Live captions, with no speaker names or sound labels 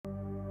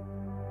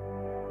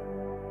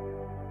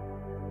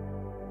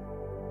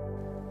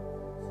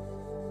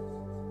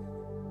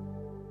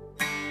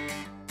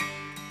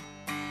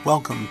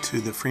Welcome to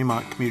the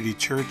Fremont Community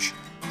Church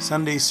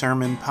Sunday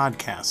Sermon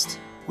Podcast.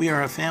 We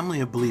are a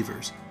family of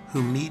believers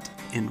who meet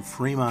in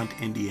Fremont,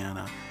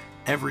 Indiana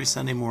every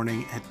Sunday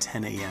morning at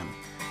 10 a.m.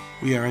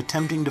 We are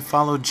attempting to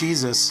follow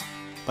Jesus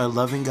by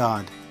loving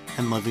God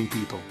and loving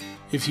people.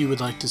 If you would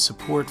like to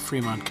support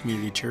Fremont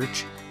Community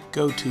Church,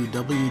 go to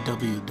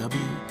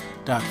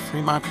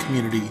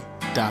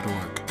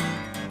www.fremontcommunity.org.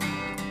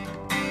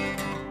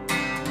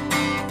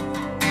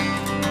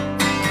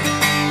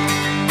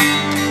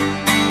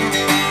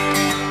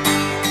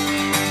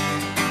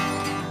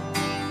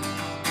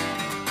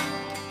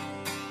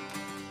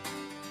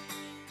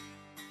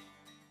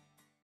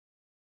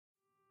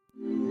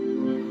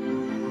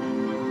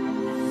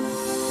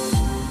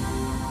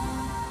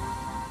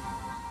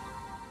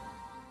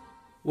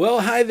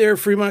 Well, hi there,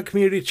 Fremont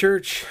Community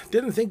Church.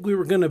 Didn't think we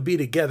were going to be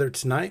together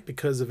tonight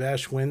because of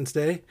Ash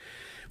Wednesday,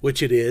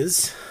 which it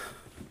is.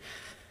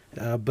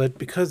 But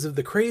because of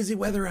the crazy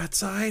weather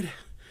outside,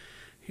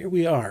 here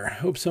we are.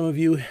 Hope some of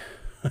you,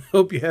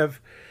 hope you have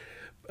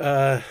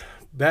power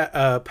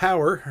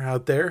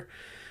out there.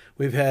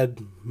 We've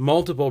had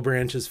multiple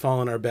branches fall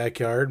in our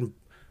backyard and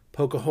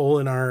poke a hole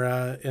in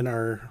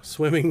our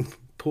swimming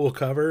pool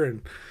cover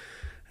and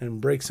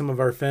break some of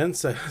our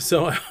fence.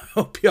 So I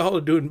hope y'all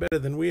are doing better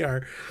than we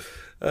are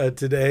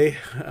today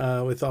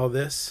with all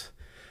this.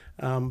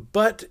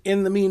 But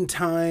in the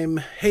meantime,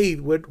 hey,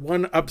 what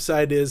one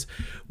upside is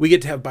we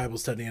get to have Bible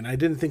study, and I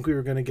didn't think we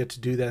were going to get to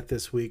do that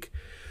this week.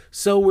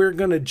 So we're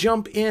going to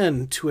jump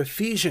into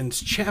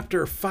Ephesians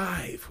chapter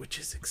 5, which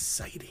is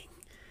exciting.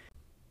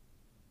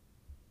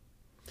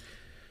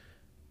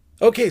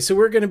 Okay, so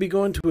we're going to be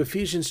going to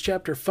Ephesians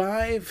chapter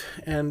 5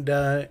 and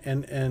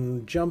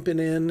jumping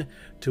in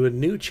to a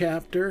new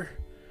chapter.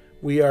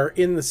 We are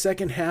in the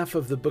second half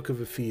of the book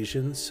of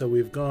Ephesians, so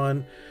we've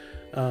gone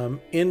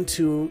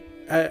into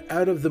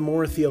out of the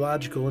more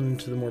theological and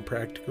into the more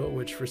practical,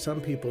 which for some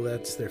people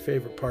that's their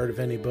favorite part of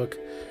any book.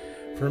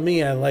 For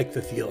me, I like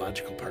the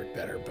theological part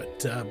better, but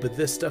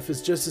this stuff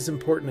is just as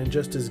important and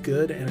just as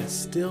good, and it's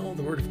still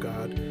the Word of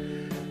God.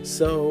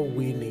 So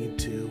we need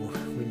to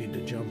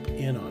jump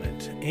in on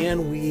it,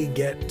 and we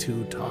get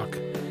to talk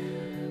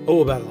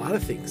about a lot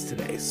of things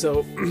today.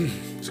 So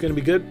it's going to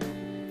be good.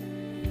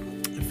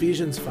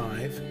 Ephesians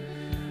 5.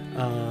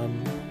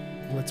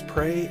 Let's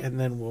pray, and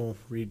then we'll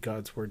read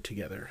God's Word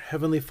together.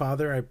 Heavenly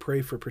Father, I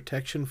pray for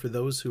protection for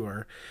those who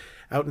are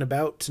out and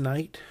about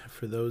tonight,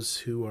 for those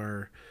who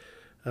are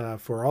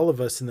for all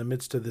of us in the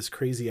midst of this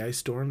crazy ice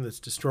storm that's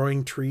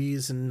destroying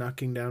trees and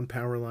knocking down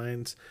power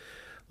lines.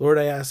 Lord,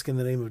 I ask in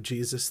the name of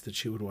Jesus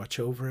that you would watch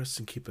over us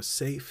and keep us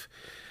safe,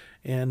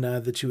 and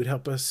that you would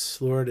help us,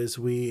 Lord, as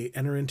we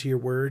enter into your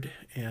word,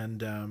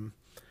 and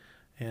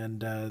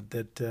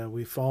that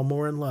we fall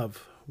more in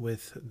love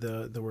with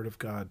the word of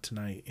God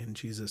tonight. In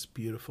Jesus'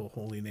 beautiful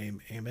holy name,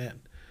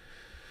 amen.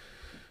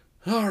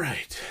 All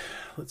right,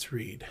 let's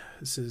read.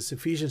 This is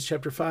Ephesians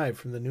chapter 5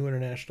 from the New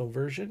International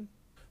Version.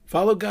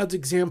 Follow God's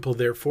example,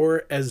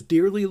 therefore, as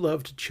dearly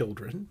loved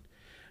children,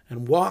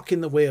 and walk in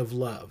the way of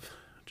love,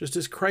 just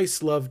as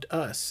Christ loved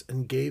us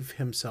and gave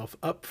himself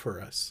up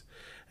for us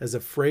as a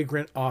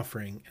fragrant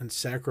offering and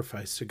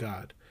sacrifice to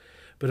God.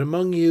 But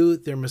among you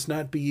there must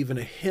not be even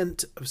a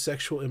hint of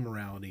sexual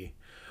immorality,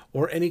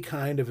 or any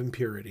kind of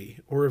impurity,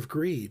 or of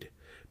greed,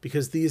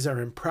 because these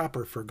are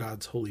improper for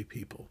God's holy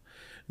people.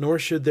 Nor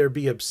should there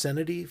be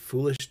obscenity,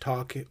 foolish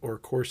talk, or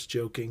coarse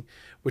joking,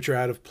 which are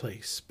out of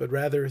place, but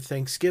rather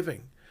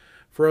thanksgiving.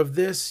 For of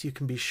this you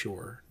can be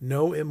sure,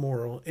 no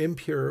immoral,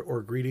 impure,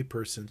 or greedy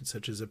person,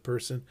 such a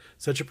person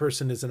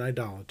is an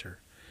idolater,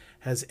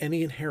 has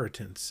any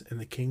inheritance in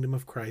the kingdom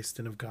of Christ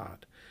and of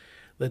God.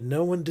 Let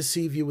no one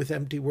deceive you with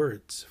empty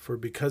words, for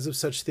because of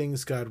such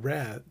things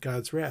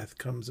God's wrath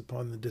comes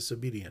upon the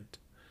disobedient.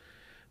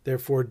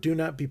 Therefore do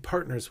not be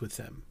partners with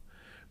them,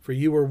 for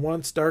you were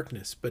once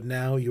darkness, but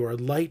now you are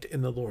light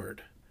in the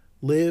Lord.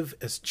 Live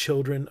as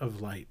children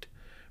of light.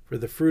 For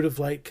the fruit of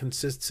light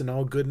consists in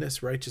all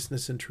goodness,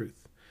 righteousness, and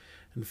truth.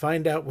 And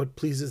find out what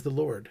pleases the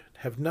Lord.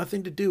 Have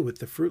nothing to do with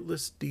the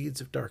fruitless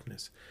deeds of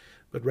darkness,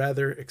 but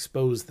rather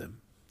expose them.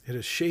 It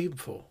is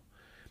shameful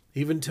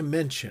even to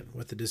mention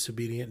what the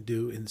disobedient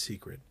do in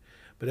secret.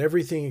 But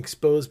everything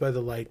exposed by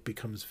the light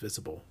becomes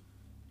visible,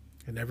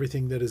 and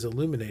everything that is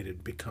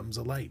illuminated becomes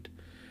a light.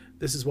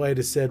 This is why it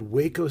is said,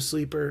 "Wake, O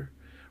sleeper,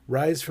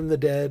 rise from the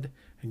dead,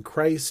 and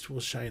Christ will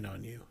shine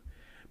on you."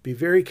 Be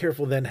very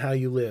careful then how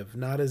you live,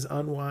 not as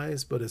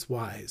unwise, but as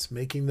wise,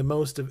 making the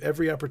most of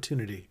every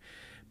opportunity,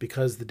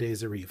 because the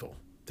days are evil.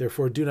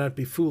 Therefore do not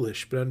be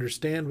foolish, but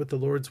understand what the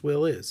Lord's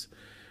will is.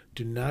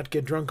 Do not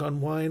get drunk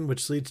on wine,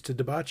 which leads to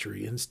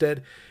debauchery.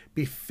 Instead,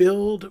 be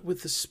filled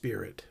with the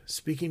Spirit,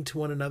 speaking to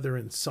one another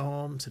in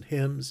psalms and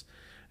hymns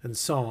and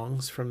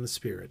songs from the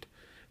Spirit.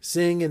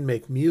 Sing and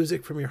make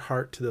music from your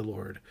heart to the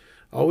Lord,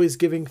 always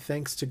giving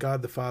thanks to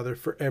God the Father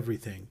for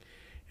everything,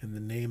 in the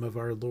name of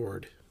our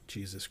Lord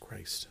Jesus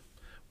Christ.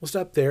 We'll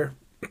stop there.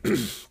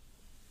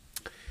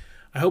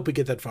 I hope we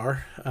get that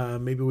far.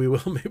 Maybe we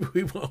will, maybe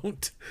we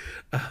won't,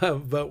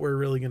 but we're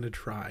really going to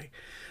try.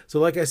 So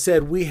like I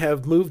said, we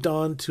have moved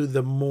on to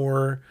the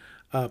more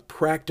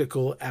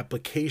practical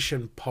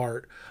application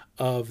part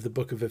of the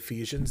book of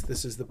Ephesians.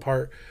 This is the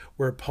part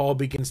where Paul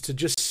begins to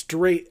just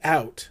straight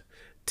out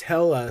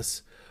tell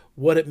us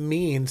what it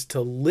means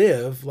to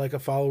live like a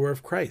follower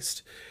of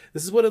Christ.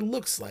 This is what it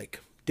looks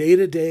like. Day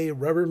to day,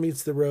 rubber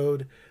meets the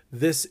road.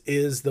 This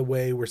is the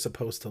way we're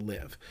supposed to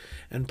live.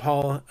 And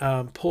Paul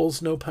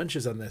pulls no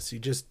punches on this. He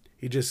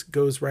just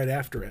goes right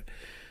after it.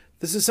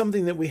 This is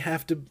something that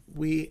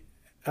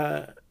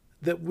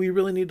that we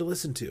really need to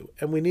listen to.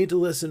 And we need to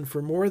listen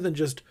for more than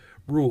just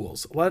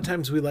rules. A lot of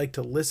times we like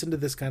to listen to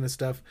this kind of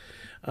stuff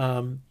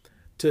to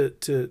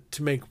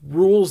make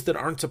rules that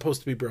aren't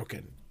supposed to be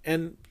broken.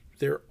 And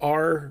there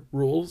are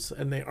rules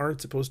and they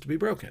aren't supposed to be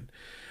broken.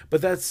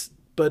 But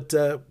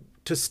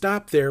to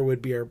stop there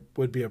would be a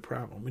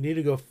problem. We need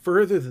to go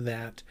further than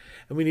that,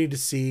 and we need to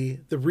see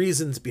the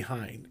reasons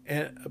behind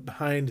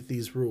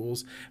these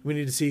rules. We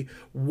need to see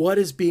what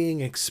is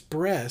being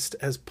expressed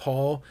as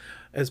Paul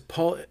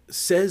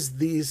says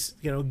these,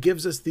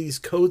 gives us these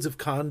codes of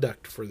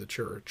conduct for the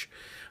church.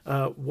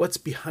 What's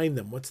behind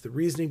them? What's the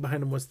reasoning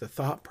behind them? What's the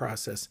thought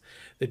process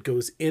that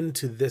goes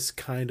into this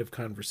kind of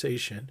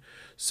conversation,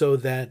 so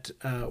that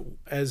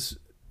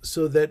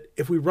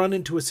if we run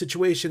into a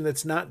situation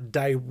that's not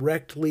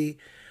directly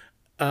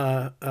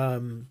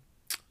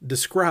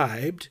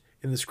described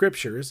in the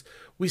scriptures,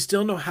 we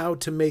still know how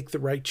to make the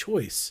right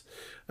choice.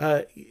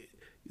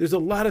 There's a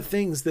lot of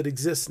things that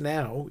exist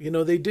now.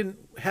 They didn't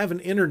have an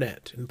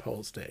internet in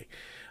Paul's day.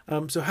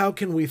 So how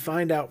can we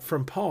find out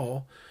from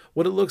Paul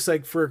what it looks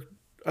like for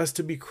us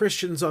to be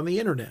Christians on the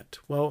internet?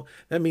 Well,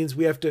 that means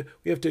we have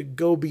to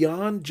go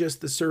beyond just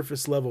the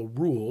surface level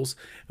rules,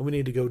 and we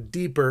need to go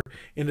deeper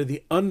into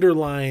the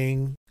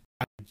underlying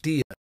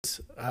ideas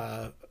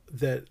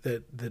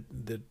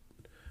that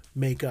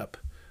make up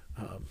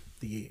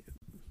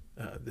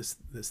this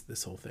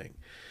whole thing.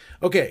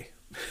 Okay.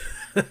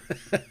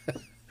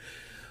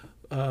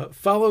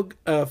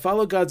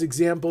 Follow God's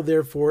example,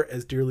 therefore,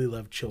 as dearly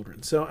loved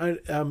children. So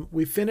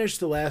we finished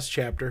the last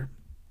chapter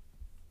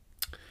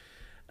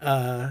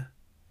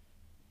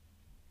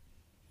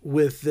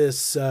with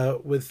this,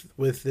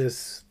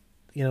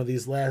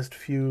 these last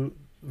few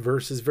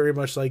verses, very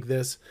much like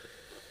this.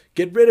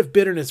 Get rid of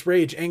bitterness,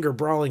 rage, anger,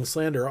 brawling,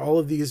 slander, all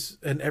of these,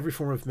 and every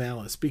form of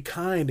malice. Be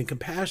kind and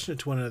compassionate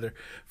to one another,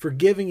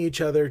 forgiving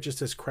each other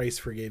just as Christ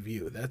forgave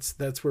you.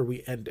 That's where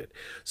we end it.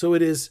 So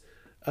it is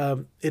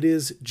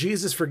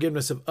Jesus'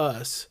 forgiveness of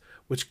us,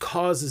 which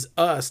causes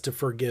us to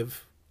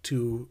forgive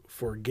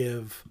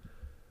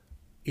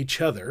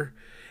each other.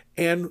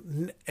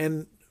 And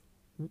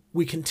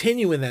we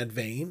continue in that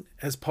vein,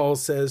 as Paul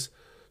says,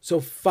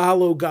 so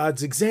follow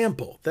God's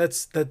example.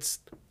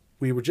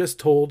 We were just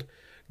told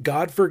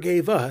God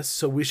forgave us,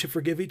 so we should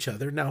forgive each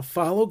other. Now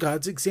follow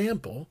God's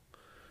example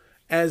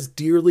as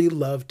dearly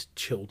loved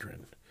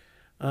children.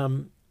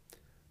 All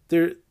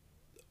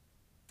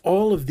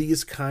of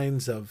these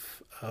kinds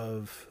of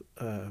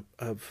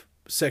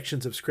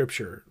sections of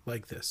scripture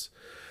like this,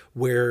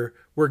 where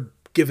we're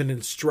given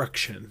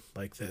instruction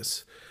like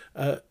this,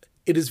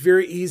 it is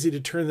very easy to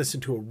turn this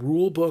into a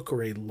rule book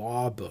or a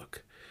law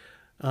book.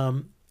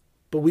 But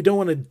we don't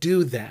want to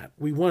do that.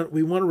 We want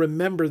to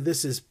remember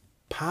this is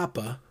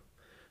Papa,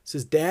 this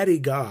is Daddy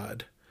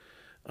God,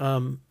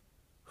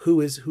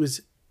 who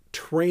is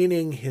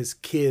training his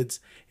kids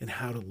in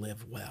how to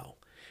live well.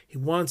 He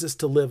wants us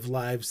to live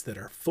lives that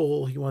are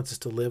full. He wants us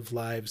to live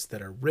lives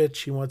that are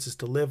rich. He wants us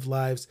to live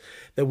lives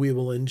that we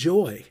will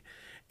enjoy.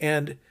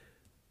 And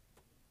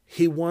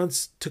he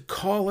wants to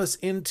call us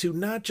into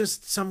not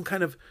just some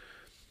kind of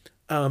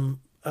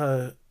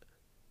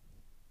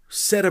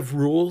set of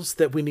rules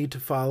that we need to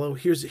follow.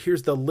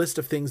 Here's the list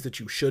of things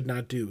that you should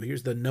not do.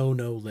 Here's the no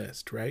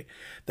list, right?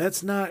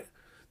 That's not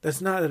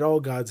at all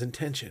God's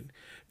intention.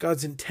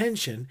 God's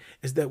intention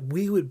is that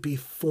we would be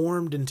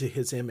formed into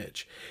his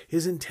image.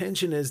 His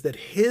intention is that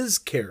his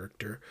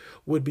character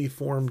would be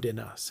formed in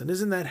us. And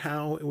isn't that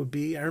how it would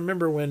be? I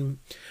remember when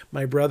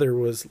my brother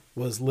was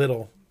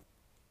little,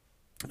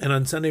 and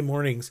on Sunday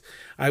mornings,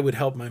 I would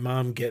help my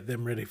mom get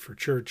them ready for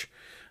church.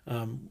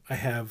 I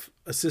have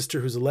a sister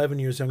who's 11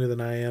 years younger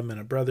than I am and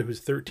a brother who's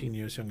 13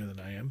 years younger than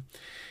I am.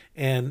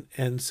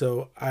 And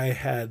so I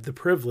had the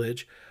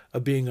privilege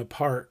of being a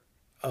part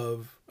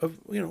of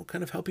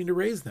kind of helping to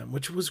raise them,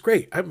 which was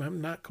great.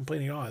 I'm not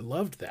complaining at all. I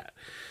loved that.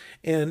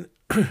 And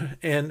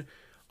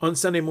on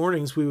Sunday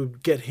mornings, we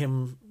would get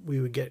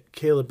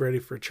Caleb ready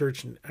for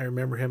church. And I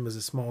remember him as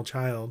a small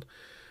child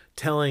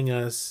telling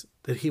us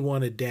that he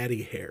wanted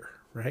daddy hair,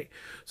 right?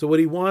 So what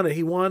he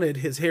wanted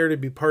his hair to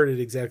be parted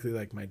exactly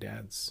like my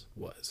dad's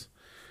was,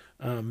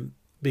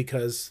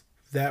 because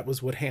that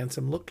was what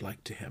handsome looked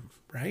like to him,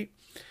 right?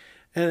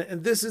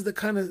 And this is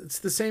it's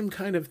the same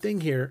kind of thing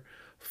here.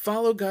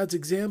 Follow God's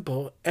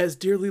example as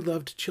dearly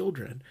loved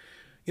children.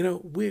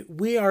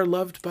 We are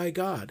loved by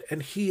God,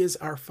 and he is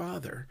our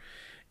Father.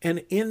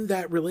 And in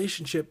that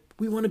relationship,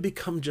 we want to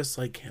become just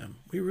like him.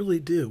 We really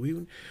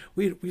do.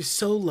 We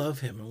so love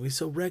him, and we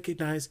so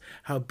recognize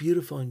how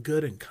beautiful and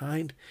good and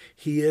kind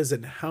he is,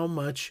 and how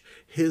much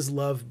his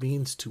love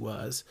means to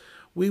us.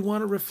 We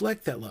want to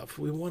reflect that love.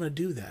 We want to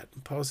do that.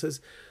 And Paul says,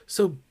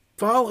 so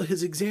follow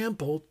his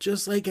example,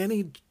 just like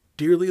any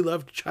dearly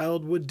loved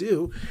child would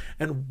do,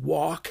 and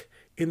walk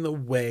in the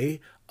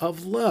way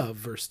of love.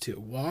 Verse 2,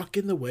 walk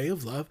in the way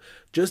of love,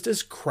 just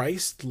as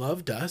Christ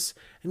loved us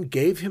and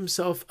gave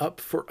himself up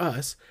for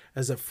us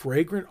as a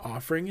fragrant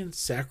offering and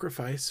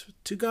sacrifice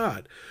to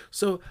God.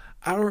 So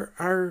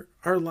our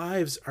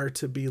lives are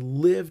to be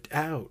lived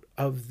out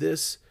of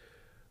this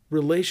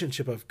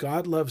relationship of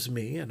God loves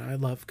me and I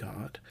love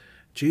God.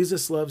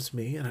 Jesus loves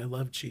me and I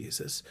love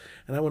Jesus.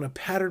 And I want to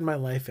pattern my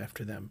life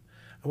after them.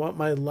 I want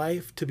my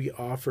life to be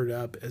offered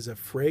up as a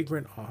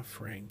fragrant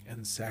offering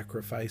and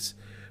sacrifice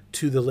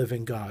to the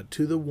living God,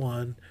 to the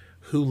one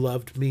who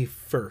loved me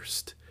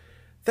first.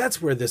 That's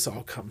where this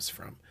all comes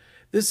from.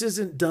 This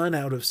isn't done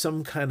out of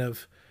some kind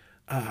of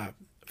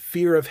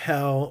fear of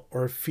hell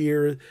or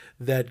fear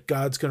that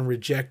God's going to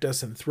reject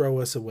us and throw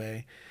us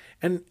away.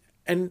 And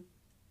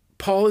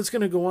Paul is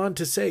going to go on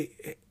to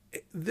say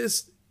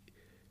this.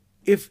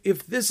 If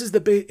this is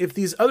if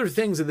these other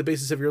things are the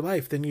basis of your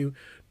life, then you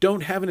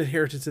don't have an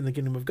inheritance in the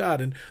kingdom of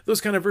God. And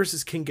those kind of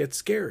verses can get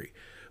scary.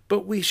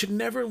 But we should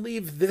never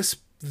leave this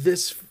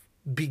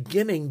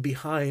beginning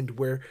behind,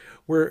 where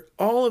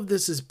all of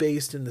this is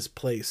based in this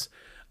place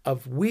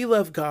of we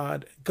love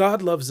God,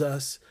 God loves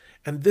us,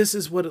 and this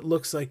is what it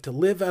looks like to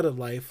live out a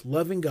life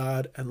loving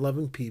God and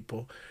loving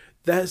people.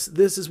 This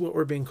is what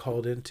we're being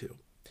called into.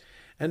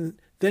 And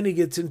then he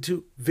gets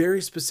into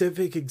very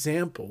specific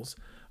examples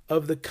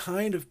of the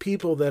kind of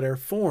people that are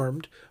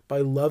formed by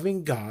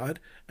loving God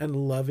and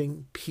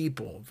loving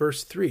people.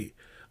 Verse 3,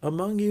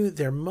 among you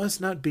there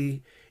must not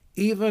be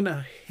even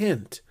a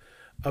hint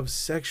of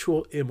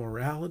sexual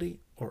immorality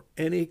or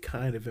any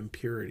kind of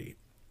impurity.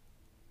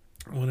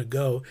 I want to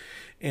go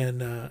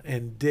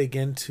and dig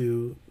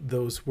into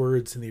those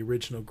words in the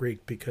original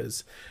Greek,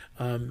 because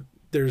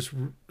there's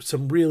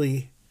some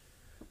really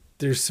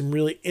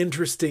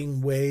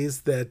interesting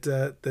ways that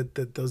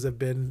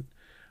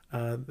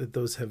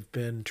those have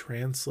been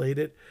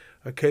translated.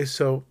 Okay,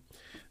 so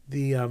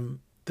the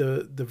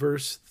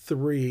verse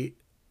 3,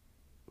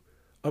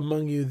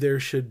 among you there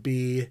should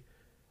be,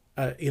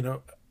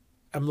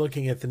 I'm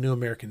looking at the New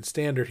American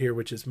Standard here,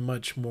 which is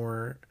much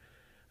more,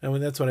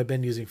 that's what I've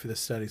been using for this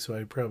study, so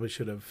I probably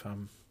should have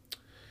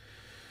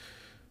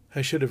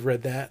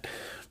read that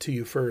to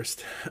you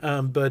first.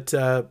 But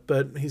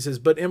he says,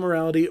 but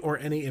immorality or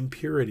any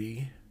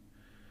impurity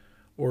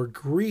or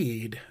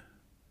greed.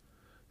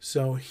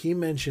 So he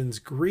mentions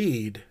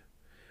greed,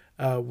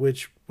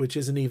 which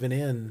isn't even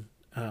in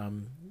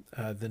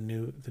the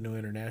New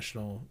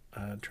International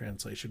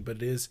Translation, but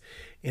it is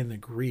in the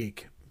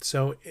Greek.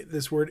 So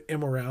this word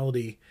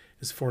immorality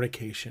is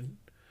fornication,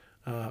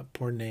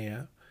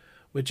 porneia,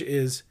 which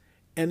is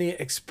any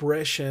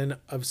expression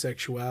of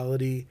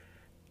sexuality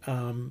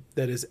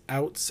that is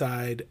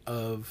outside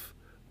of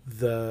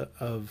the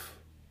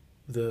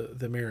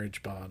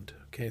marriage bond.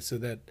 Okay, so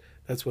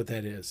that's what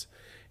that is.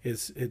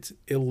 It's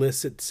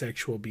illicit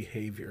sexual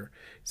behavior.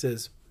 It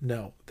says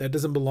no, that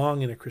doesn't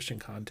belong in a Christian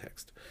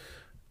context.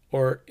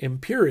 Or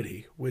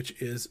impurity, which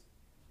is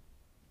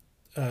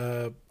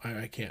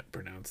I can't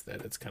pronounce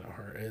that. It's kind of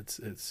hard.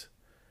 It's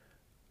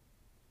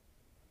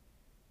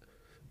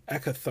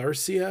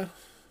akatharsia.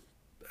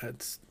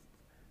 That's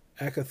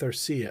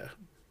akatharsia.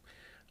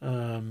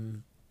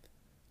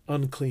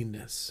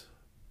 Uncleanness.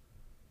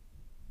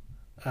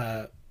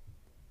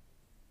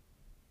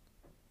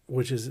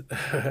 Which is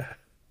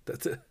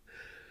that's it.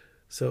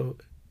 So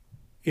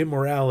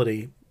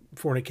immorality,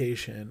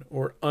 fornication,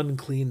 or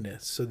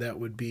uncleanness. So that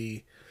would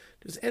be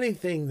just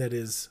anything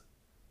that's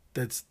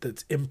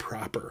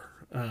improper.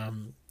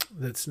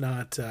 That's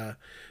not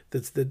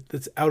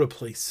that's out of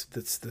place.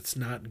 That's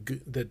not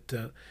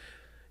good.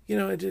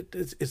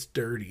 It's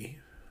dirty.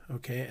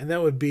 Okay, and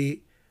that would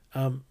be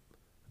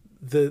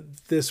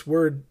this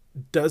word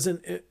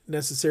doesn't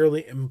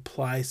necessarily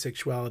imply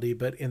sexuality,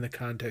 but in the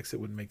context it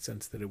would make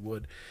sense that it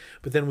would.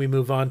 But then we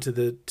move on to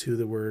the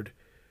word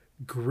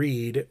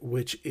greed,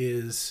 which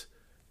is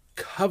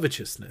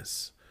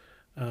covetousness.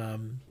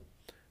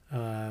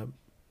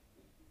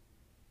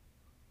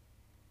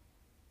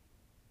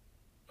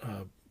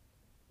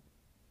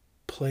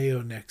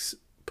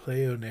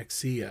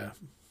 Pleonexia.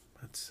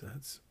 That's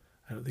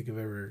I don't think I've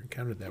ever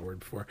encountered that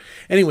word before.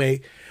 Anyway,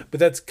 but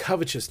that's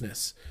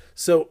covetousness.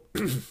 So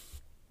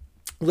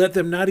let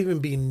them not even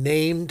be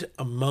named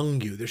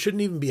among you. There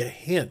shouldn't even be a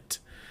hint.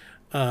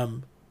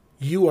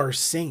 You are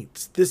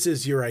saints. This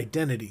is your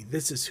identity.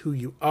 This is who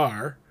you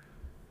are.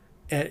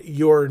 And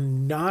you're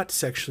not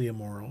sexually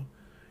immoral.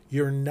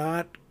 You're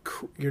not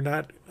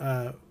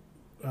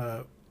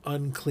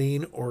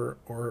unclean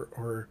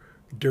or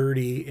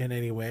dirty in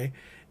any way,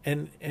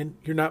 and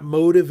you're not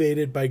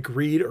motivated by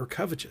greed or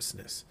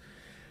covetousness.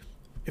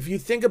 If you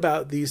think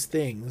about these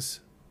things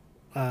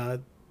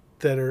that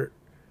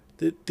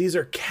these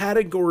are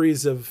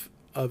categories of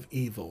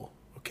evil.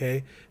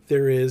 Okay,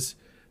 there is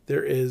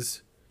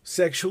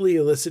sexually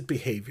illicit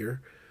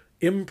behavior,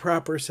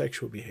 improper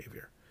sexual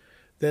behavior.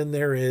 Then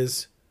there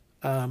is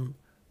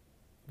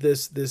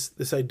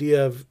this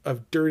idea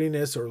of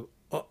dirtiness, or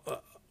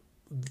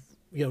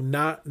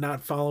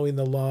not following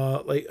the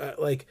law,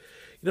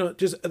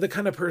 just the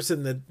kind of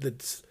person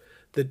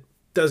that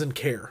doesn't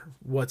care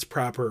what's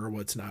proper or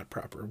what's not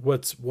proper,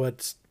 what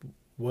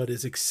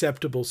is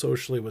acceptable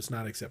socially, what's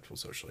not acceptable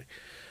socially.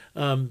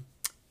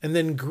 And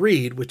then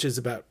greed, which is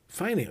about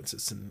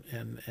finances,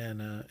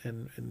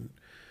 and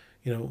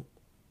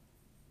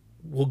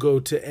will go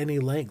to any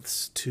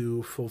lengths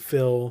to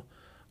fulfill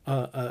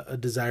a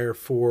desire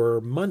for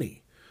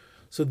money.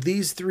 So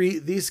these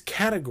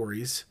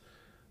categories,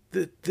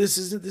 this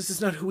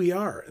is not who we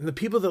are. And the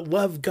people that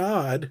love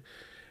God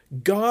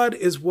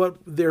is what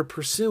they're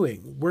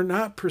pursuing. We're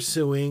not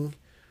pursuing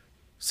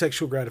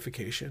sexual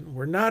gratification.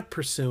 We're not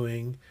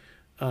pursuing,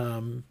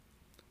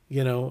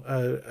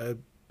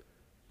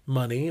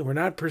 money. We're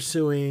not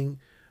pursuing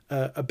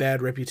a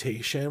bad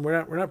reputation.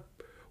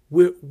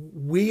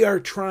 We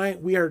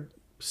are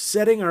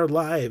setting our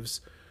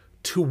lives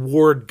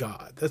toward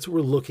God. That's what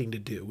we're looking to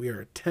do. We are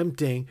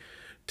attempting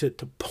to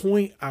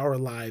point our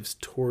lives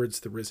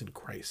towards the risen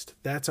Christ.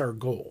 That's our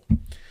goal.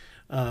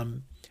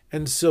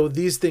 And so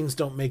these things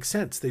don't make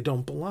sense. They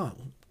don't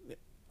belong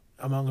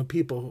among a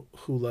people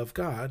who love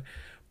God,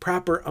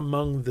 proper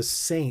among the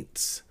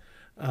saints,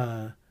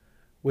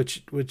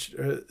 which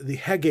are the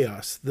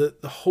Hagios, the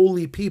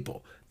holy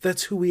people.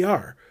 That's who we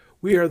are.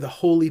 We are the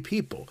holy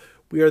people.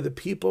 We are the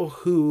people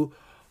who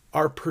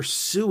are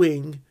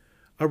pursuing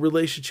a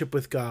relationship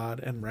with God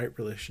and right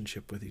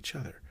relationship with each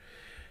other.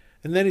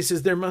 And then he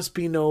says, there must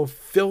be no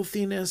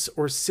filthiness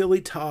or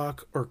silly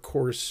talk or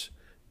coarse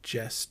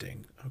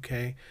jesting.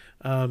 Okay.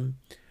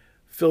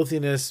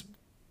 Filthiness,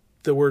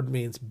 the word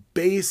means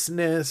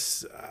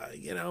baseness,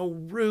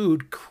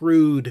 rude,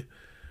 crude,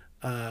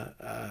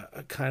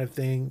 kind of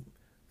thing,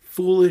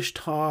 foolish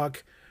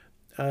talk.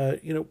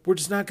 We're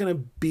just not going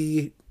to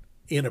be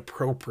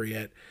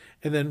inappropriate.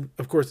 And then,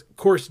 of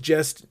course,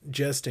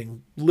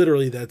 jesting,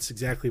 literally, that's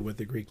exactly what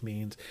the Greek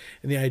means.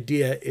 And the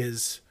idea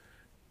is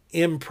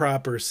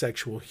improper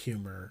sexual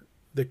humor,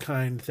 the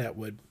kind that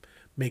would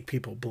make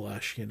people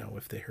blush,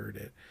 if they heard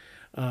it.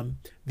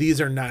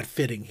 These are not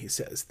fitting, he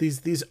says.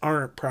 These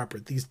aren't proper.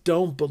 These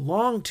don't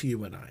belong to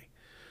you and I.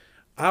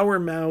 Our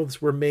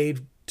mouths were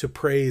made to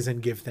praise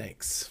and give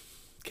thanks.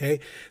 Okay?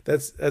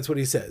 That's what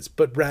he says,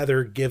 but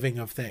rather giving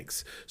of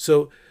thanks.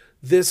 So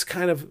this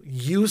kind of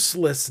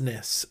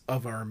uselessness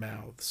of our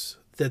mouths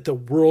that the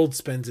world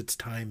spends its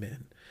time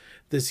in,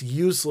 this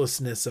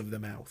uselessness of the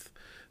mouth,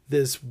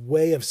 this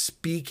way of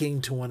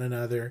speaking to one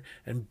another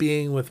and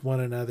being with one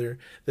another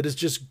that is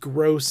just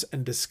gross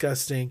and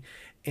disgusting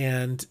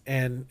and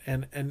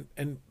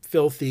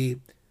filthy.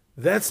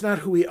 That's not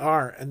who we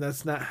are, and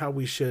that's not how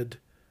we should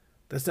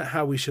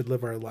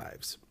live our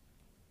lives.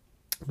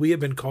 We have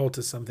been called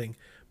to something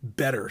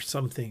better,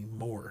 something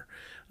more.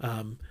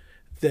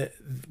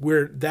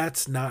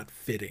 That's not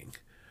fitting.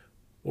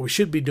 What we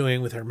should be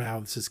doing with our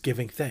mouths is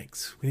giving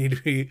thanks. We need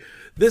to be,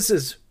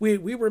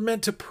 we were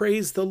meant to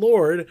praise the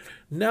Lord,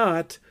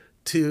 not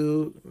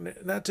to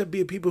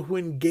be people who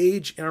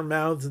engage our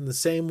mouths in the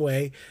same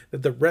way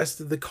that the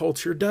rest of the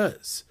culture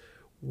does.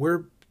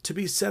 We're to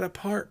be set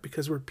apart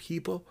because we're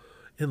people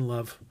in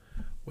love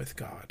with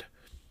God.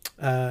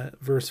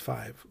 Verse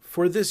 5,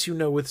 for this you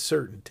know with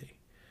certainty,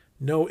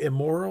 no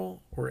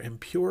immoral or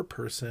impure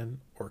person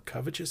or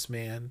covetous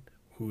man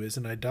who is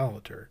an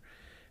idolater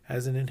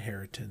has an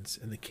inheritance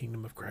in the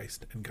kingdom of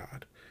Christ and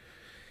God.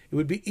 It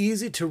would be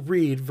easy to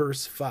read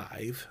verse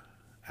 5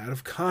 out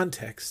of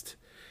context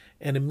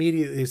and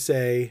immediately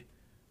say,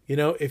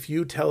 if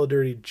you tell a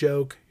dirty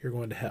joke, you're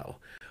going to hell.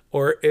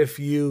 Or if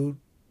you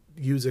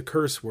use a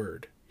curse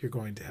word, you're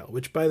going to hell.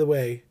 Which, by the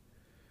way,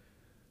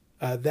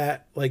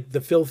 that, like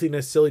the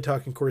filthiness, silly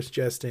talking, coarse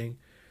jesting,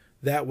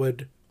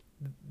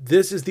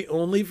 this is the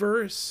only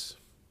verse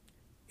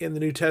in the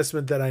New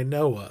Testament that I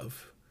know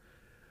of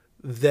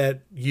that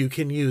you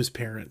can use,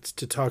 parents,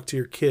 to talk to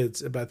your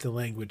kids about the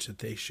language that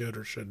they should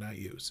or should not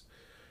use.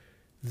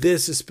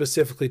 This is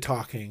specifically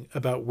talking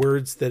about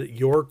words that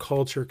your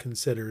culture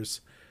considers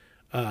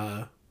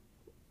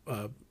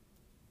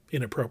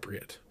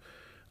inappropriate.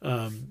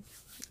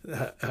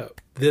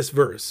 This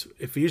verse,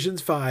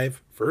 Ephesians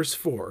 5, verse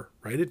 4,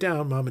 write it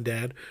down, mom and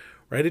dad,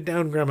 write it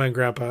down, grandma and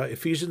grandpa.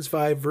 Ephesians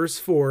 5, verse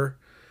 4,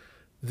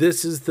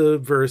 this is the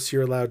verse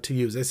you're allowed to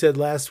use. I said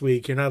last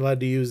week, you're not allowed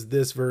to use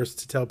this verse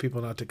to tell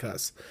people not to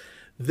cuss.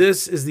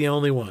 This is the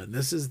only one.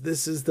 This is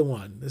the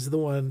one. This is the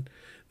one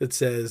that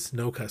says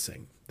no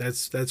cussing.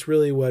 That's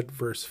really what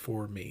verse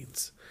 4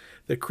 means.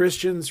 That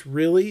Christians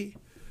really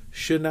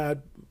should not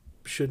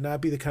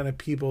be the kind of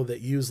people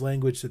that use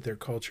language that their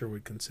culture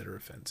would consider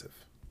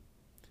offensive.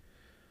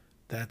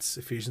 That's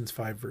Ephesians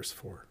 5, verse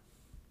 4.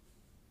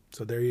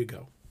 So there you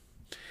go.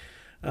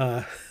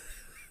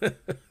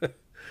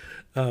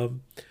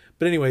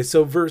 But anyway,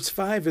 so verse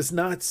 5 is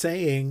not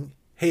saying,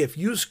 hey, if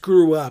you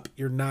screw up,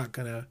 you're not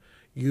gonna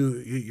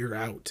you're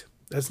out.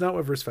 That's not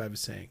what verse 5 is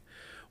saying.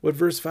 What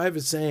verse 5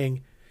 is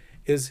saying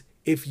is,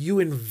 if you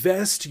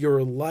invest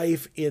your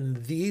life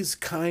in these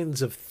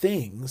kinds of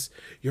things,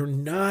 you're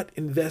not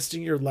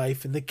investing your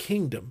life in the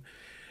kingdom.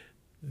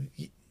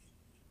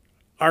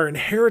 Our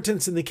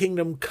inheritance in the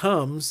kingdom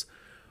comes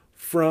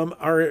from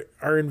our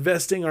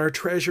investing our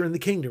treasure in the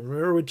kingdom.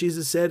 Remember what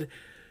Jesus said?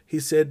 He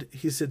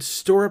said,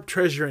 store up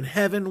treasure in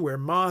heaven where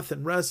moth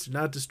and rust do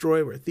not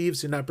destroy, where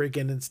thieves do not break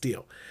in and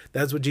steal.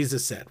 That's what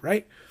Jesus said,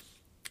 right?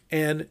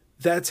 And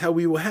that's how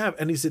we will have.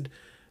 And he said,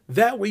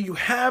 that way you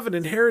have an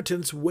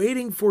inheritance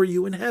waiting for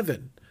you in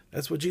heaven.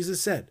 That's what Jesus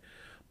said.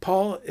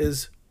 Paul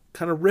is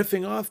kind of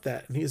riffing off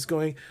that. And he's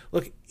going,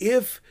 look,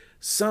 if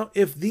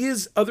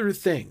these other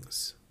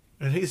things,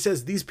 and he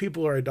says these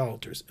people are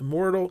idolaters,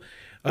 immoral,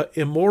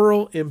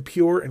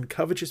 impure, and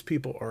covetous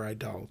people are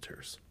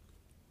idolaters.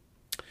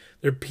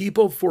 They're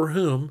people for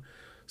whom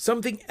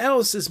something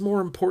else is more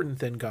important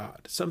than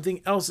God.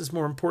 Something else is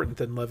more important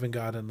than loving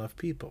God and love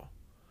people.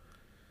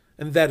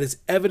 And that is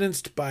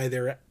evidenced by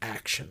their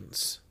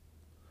actions.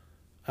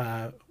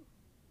 That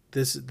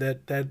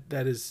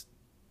is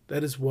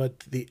what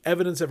the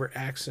evidence of our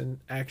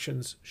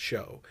actions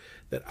show.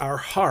 That our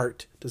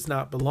heart does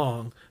not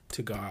belong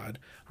to God.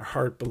 Our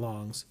heart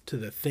belongs to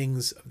the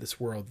things of this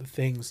world, the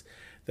things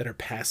that are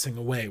passing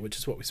away, which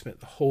is what we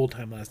spent the whole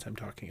time last time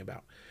talking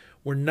about.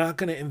 We're not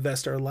going to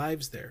invest our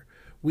lives there.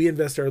 We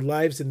invest our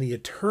lives in the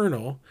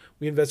eternal.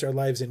 We invest our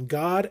lives in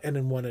God and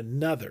in one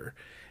another.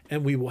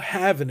 And we will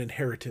have an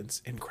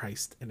inheritance in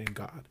Christ and in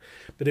God.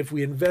 But if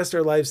we invest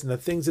our lives in the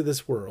things of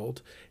this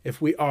world,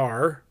 if we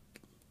are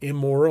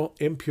immoral,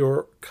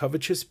 impure,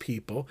 covetous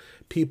people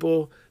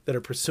that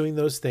are pursuing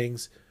those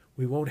things,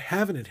 we won't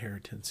have an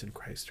inheritance in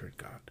Christ or in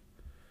God.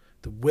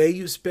 The way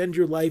you spend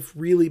your life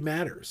really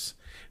matters.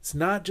 It's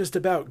not just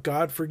about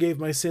God forgave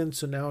my sins,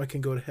 so now I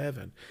can go to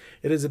heaven.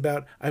 It is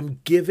about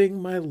I'm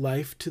giving my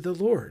life to the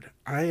Lord.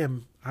 I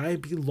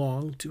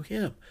belong to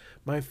Him.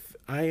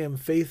 I am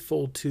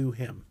faithful to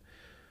Him.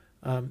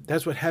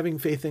 That's what having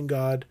faith in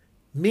God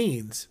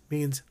means.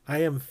 Means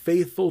I am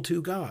faithful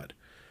to God.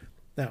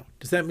 Now,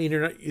 does that mean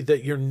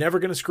that you're never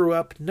going to screw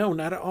up? No,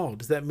 not at all.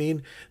 Does that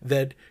mean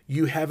that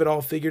you have it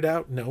all figured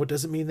out? No, it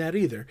doesn't mean that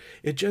either.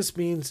 It just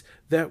means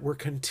that we're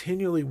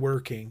continually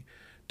working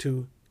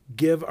to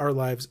give our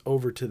lives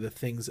over to the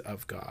things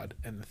of God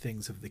and the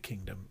things of the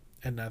kingdom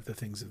and not the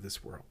things of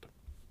this world.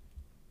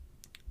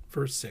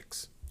 Verse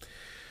 6.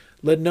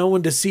 Let no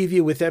one deceive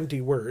you with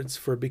empty words,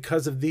 for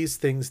because of these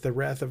things the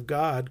wrath of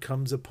God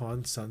comes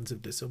upon sons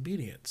of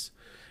disobedience.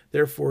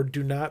 Therefore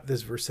do not,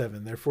 this verse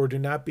 7, therefore do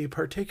not be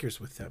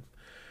partakers with them.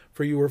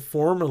 For you were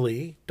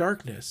formerly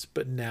darkness,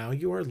 but now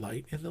you are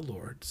light in the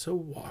Lord. So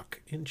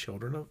walk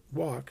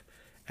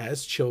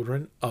as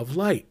children of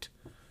light.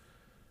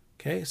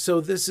 Okay,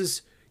 so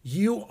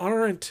you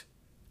aren't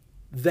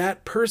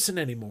that person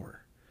anymore.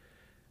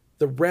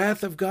 The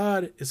wrath of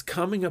God is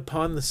coming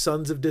upon the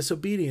sons of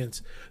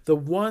disobedience. The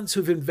ones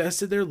who've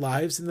invested their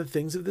lives in the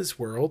things of this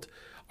world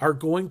are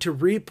going to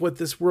reap what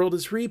this world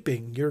is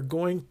reaping. You're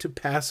going to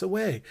pass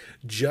away,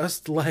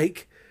 just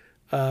like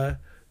the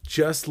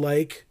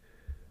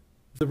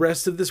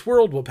rest of this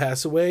world will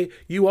pass away.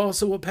 You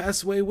also will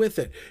pass away with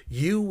it.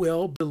 You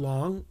will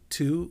belong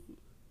to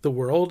the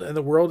world, and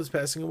the world is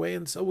passing away,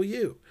 and so will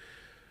you.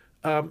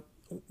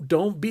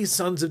 Don't be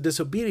sons of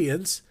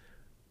disobedience.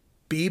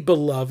 Be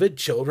beloved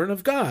children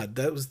of God.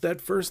 That was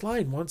that first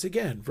line once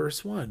again,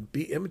 verse 1.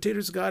 Be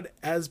imitators of God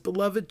as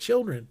beloved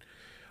children.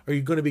 Are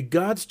you going to be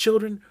God's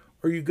children,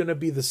 or are you going to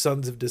be the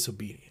sons of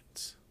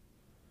disobedience?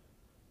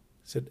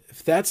 So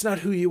if that's not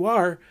who you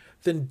are,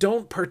 then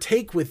don't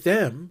partake with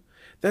them.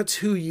 That's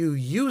who you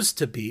used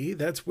to be.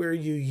 That's where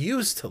you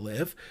used to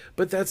live,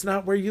 but that's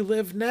not where you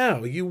live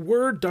now. You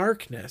were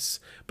darkness,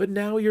 but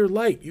now you're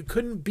light. You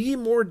couldn't be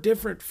more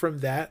different from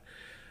that.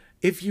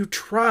 If you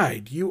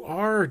tried, you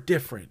are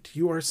different.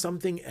 You are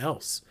something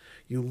else.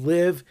 You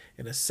live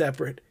in a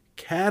separate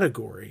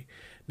category.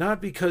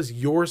 Not because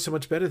you're so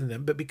much better than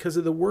them, but because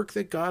of the work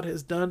that God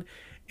has done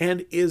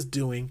and is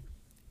doing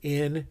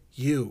in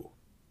you.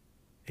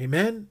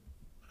 Amen?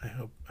 I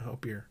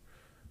hope you're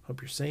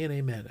saying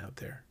amen out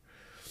there.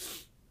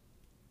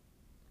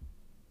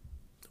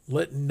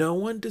 Let no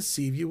one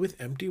deceive you with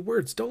empty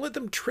words. Don't let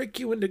them trick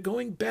you into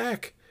going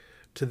back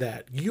to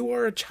that. You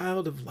are a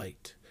child of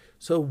light,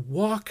 so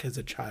walk as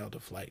a child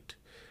of light.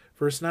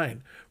 Verse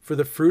 9, for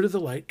the fruit of the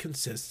light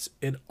consists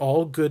in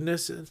all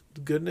goodness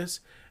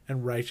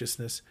and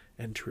righteousness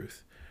and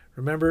truth.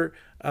 Remember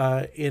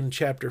in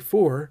chapter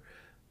 4,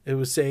 it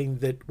was saying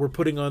that we're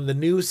putting on the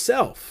new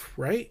self,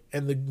 right?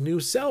 And the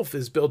new self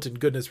is built in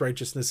goodness,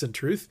 righteousness, and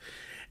truth.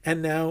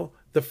 And now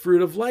the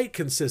fruit of light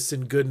consists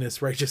in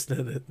goodness,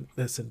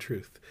 righteousness, and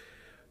truth.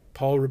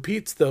 Paul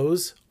repeats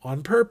those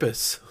on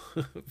purpose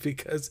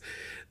because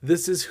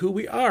this is who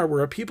we are.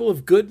 We're a people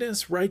of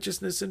goodness,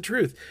 righteousness, and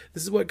truth.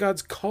 This is what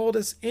God's called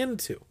us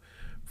into.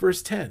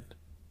 Verse 10.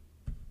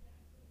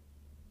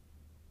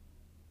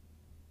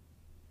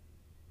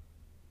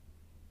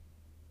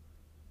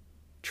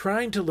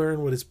 Trying to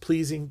learn what is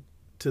pleasing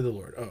to the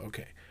Lord. Oh,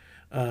 okay.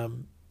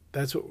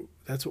 That's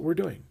what we're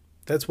doing.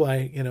 That's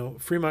why,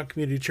 Fremont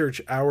Community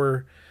Church,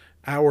 our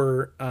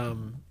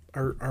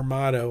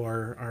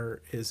motto,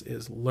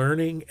 is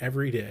learning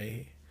every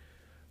day,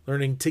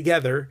 learning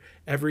together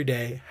every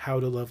day how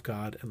to love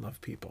God and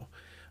love people.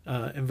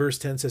 And verse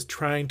 10 says,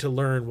 trying to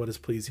learn what is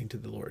pleasing to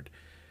the Lord.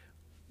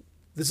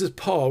 This is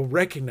Paul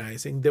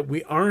recognizing that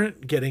we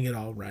aren't getting it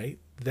all right,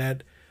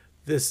 that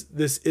this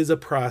is a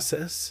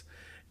process,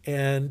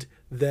 and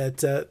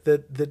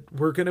that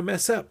we're going to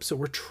mess up. So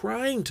we're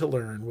trying to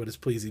learn what is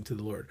pleasing to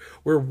the Lord.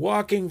 We're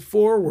walking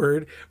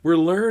forward. We're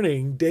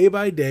learning day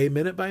by day,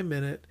 minute by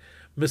minute,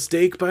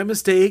 mistake by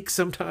mistake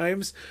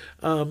sometimes,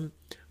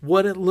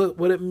 what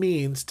it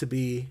means to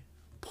be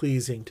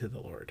pleasing to the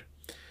Lord.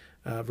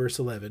 Verse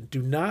 11,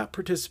 do not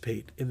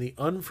participate in the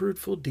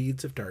unfruitful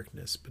deeds of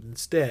darkness, but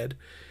instead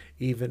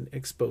even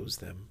expose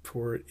them.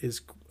 For it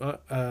is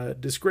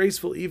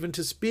disgraceful even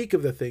to speak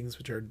of the things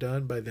which are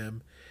done by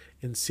them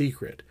in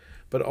secret.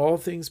 But all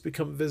things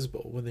become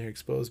visible when they are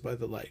exposed by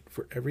the light.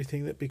 For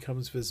everything that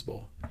becomes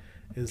visible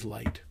is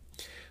light.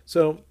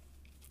 So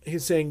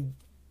he's saying,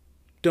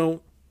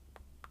 don't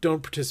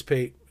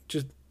participate.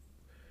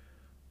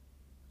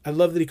 I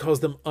love that he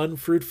calls them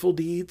unfruitful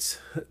deeds.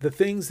 The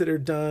things that are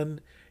done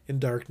in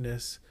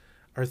darkness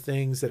are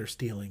things that are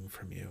stealing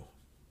from you.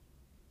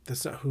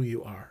 That's not who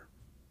you are.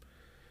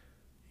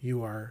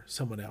 You are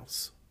someone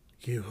else.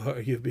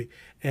 And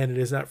it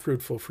is not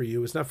fruitful for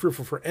you. It's not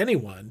fruitful for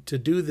anyone to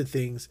do the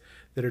things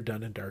that are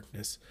done in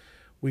darkness.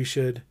 We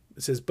should,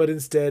 it says, but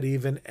instead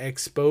even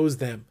expose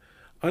them,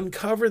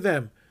 uncover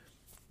them.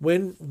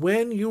 When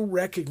you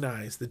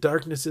recognize the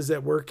darkness is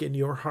at work in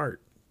your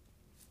heart,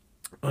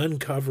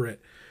 uncover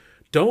it.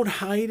 Don't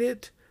hide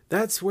it.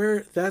 That's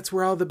where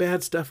all the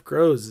bad stuff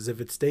grows, is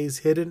if it stays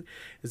hidden,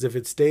 as if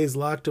it stays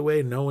locked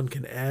away. No one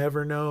can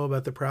ever know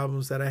about the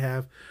problems that I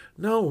have.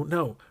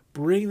 No,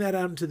 bring that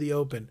out into the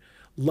open.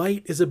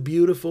 Light is a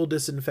beautiful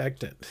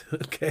disinfectant,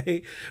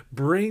 okay?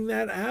 Bring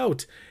that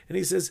out. And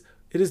he says,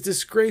 it is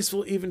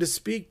disgraceful even to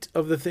speak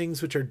of the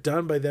things which are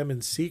done by them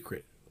in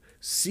secret.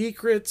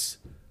 Secrets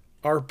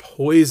are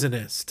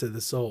poisonous to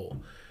the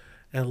soul.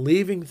 And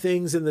leaving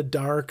things in the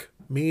dark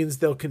means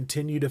they'll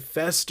continue to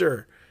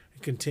fester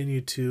and continue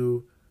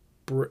to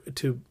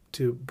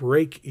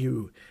break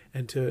you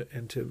and to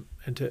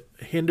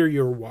hinder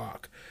your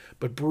walk.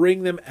 But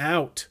bring them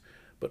out.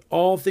 But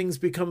all things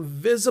become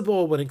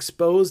visible when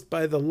exposed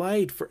by the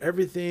light, for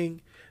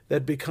everything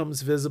that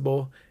becomes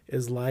visible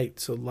is light.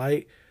 So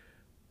light,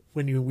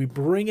 when we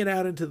bring it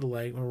out into the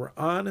light, when we're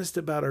honest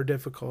about our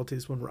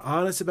difficulties, when we're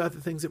honest about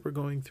the things that we're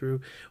going through,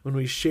 when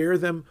we share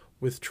them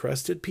with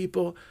trusted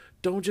people,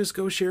 don't just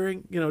go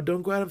sharing,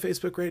 don't go out on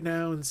Facebook right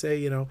now and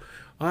say,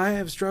 I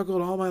have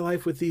struggled all my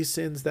life with these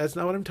sins. That's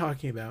not what I'm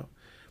talking about.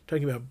 I'm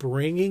talking about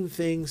bringing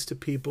things to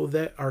people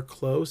that are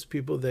close,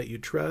 people that you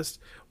trust,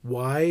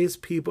 wise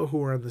people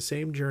who are on the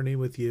same journey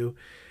with you,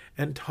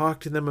 and talk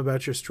to them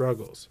about your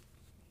struggles.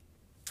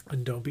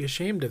 And don't be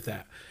ashamed of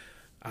that.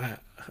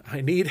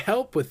 I need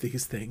help with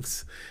these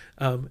things.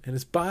 And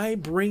it's by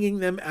bringing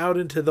them out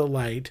into the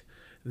light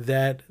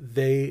that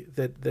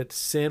that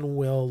sin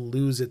will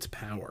lose its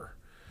power.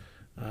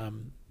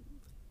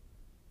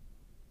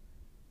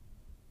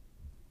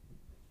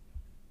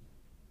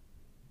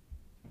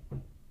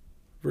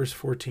 Verse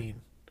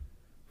 14.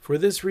 For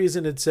this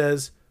reason it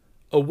says,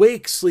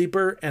 awake,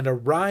 sleeper, and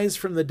arise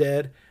from the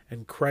dead,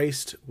 and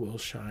Christ will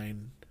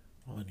shine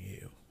on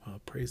you. Well,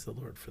 praise the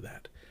Lord for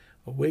that.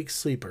 Awake,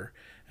 sleeper,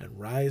 and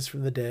rise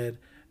from the dead,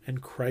 and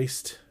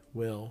Christ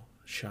will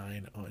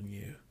shine on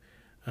you.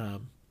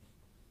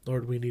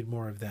 Lord, we need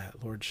more of that.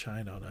 Lord,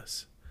 shine on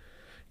us.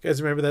 You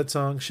guys remember that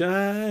song?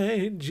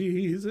 Shine,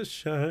 Jesus,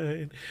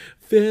 shine,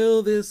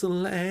 fill this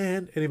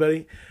land.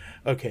 Anybody?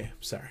 Okay,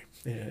 sorry.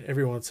 Yeah,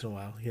 every once in a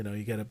while, you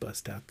got to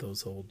bust out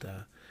those old,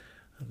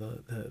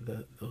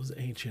 those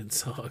ancient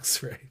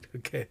songs, right?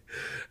 Okay.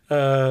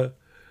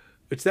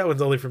 Which that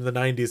one's only from the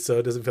 90s, so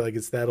it doesn't feel like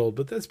it's that old,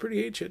 but that's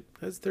pretty ancient.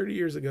 That's 30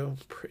 years ago.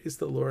 Praise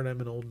the Lord,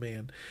 I'm an old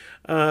man.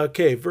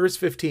 Okay, verse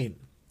 15.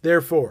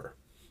 Therefore,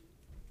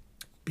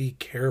 be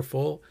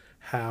careful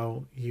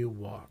how you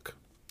walk,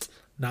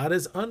 not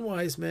as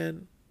unwise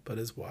men, but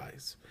as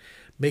wise,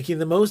 making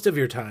the most of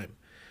your time,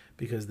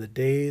 because the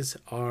days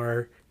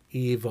are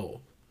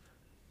evil.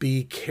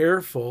 Be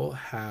careful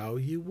how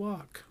you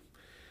walk.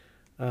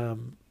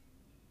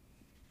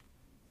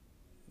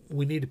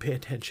 We need to pay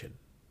attention.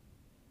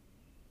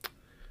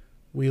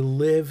 We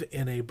live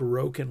in a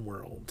broken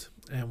world,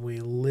 and we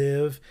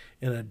live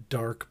in a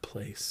dark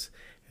place,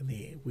 and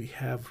we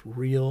have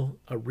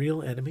a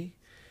real enemy,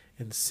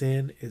 and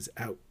sin is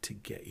out to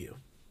get you.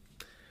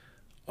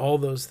 All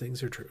those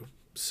things are true.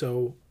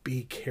 So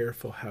be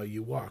careful how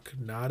you walk,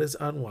 not as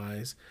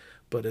unwise,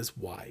 but as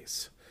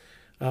wise.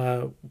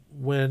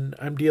 When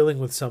I'm dealing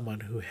with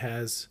someone who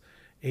has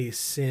a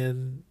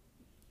sinful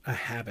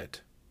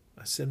habit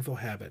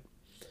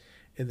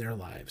in their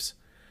lives,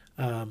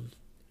 I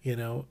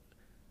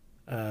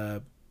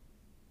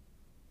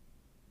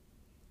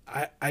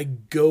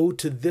go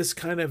to this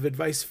kind of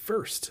advice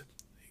first.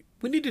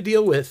 We need to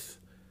deal with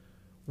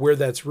where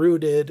that's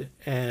rooted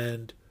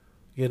and,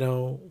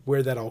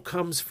 where that all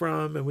comes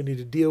from. And we need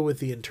to deal with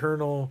the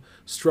internal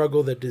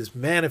struggle that is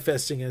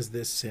manifesting as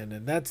this sin.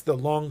 And that's the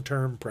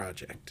long-term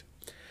project.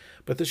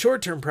 But the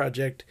short-term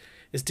project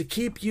is to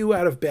keep you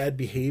out of bad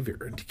behavior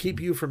and to keep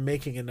you from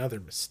making another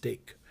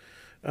mistake.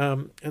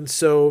 And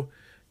so,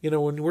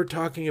 when we're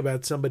talking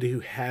about somebody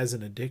who has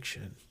an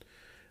addiction,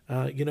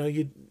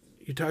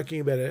 you're talking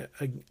about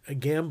a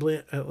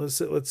gambling.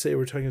 Let's say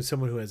we're talking about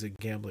someone who has a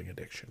gambling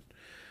addiction.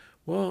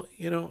 Well,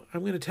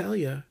 I'm going to tell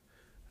you,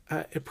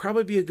 it'd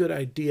probably be a good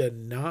idea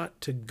not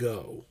to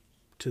go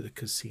to the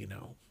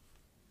casino.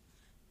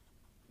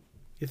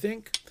 You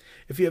think?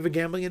 If you have a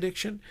gambling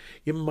addiction,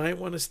 you might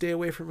want to stay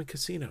away from a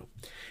casino.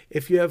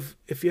 If you have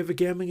a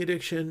gambling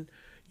addiction,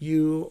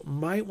 you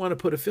might want to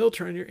put a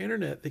filter on your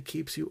internet that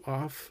keeps you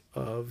off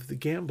of the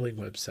gambling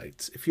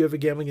websites. If you have a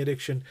gambling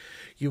addiction,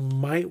 you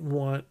might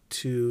want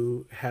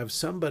to have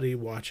somebody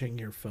watching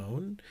your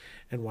phone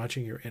and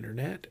watching your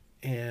internet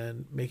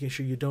and making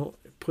sure you don't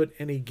put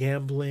any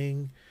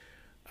gambling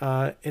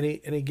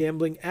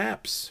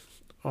apps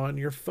on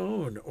your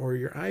phone or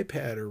your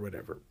iPad or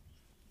whatever.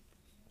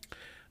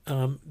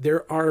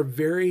 There are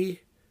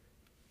very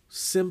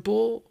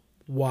simple,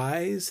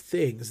 wise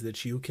things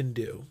that you can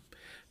do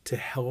to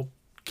help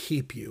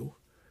keep you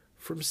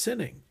from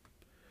sinning.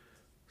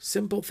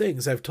 Simple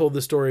things. I've told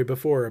the story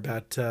before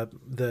about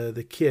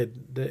the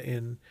kid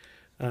in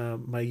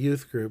my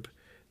youth group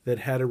that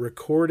had a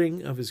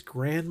recording of his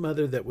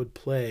grandmother that would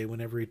play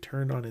whenever he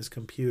turned on his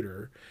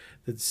computer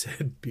that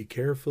said, "Be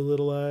careful,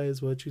 little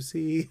eyes, what you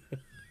see."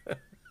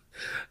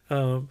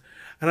 And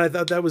I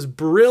thought that was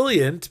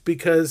brilliant,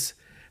 because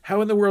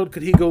how in the world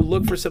could he go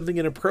look for something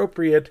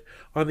inappropriate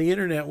on the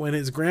internet when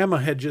his grandma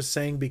had just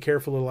saying, "Be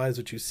careful, little eyes,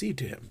 what you see"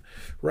 to him,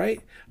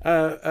 right?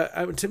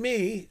 To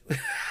me,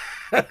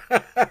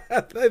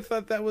 I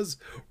thought that was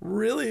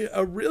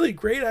a really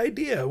great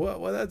idea.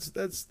 Well,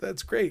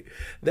 that's great.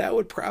 That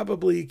would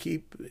probably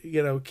keep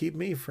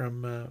me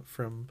from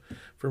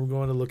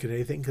going to look at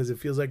anything, because it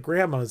feels like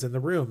grandma's in the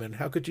room. And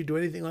how could you do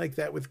anything like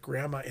that with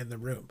grandma in the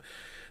room?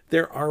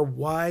 There are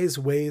wise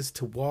ways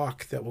to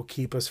walk that will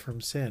keep us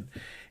from sin.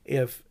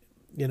 If,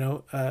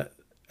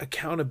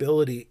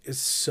 accountability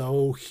is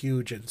so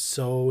huge and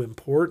so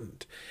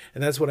important.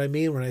 And that's what I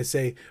mean when I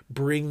say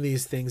bring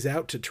these things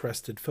out to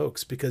trusted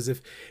folks. Because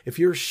if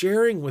you're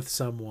sharing with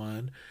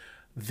someone,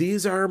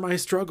 these are my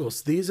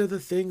struggles, these are the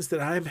things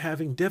that I'm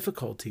having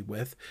difficulty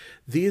with,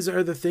 these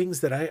are the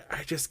things that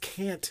I just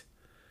can't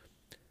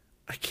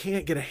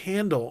get a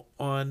handle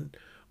on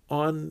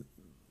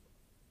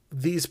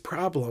these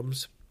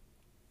problems,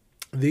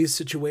 these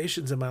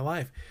situations in my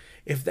life.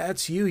 If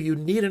that's you, you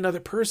need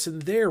another person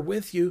there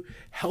with you,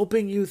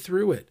 helping you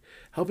through it,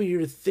 helping you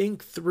to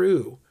think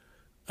through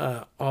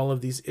all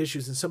of these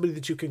issues, and somebody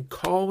that you can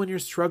call when you're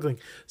struggling,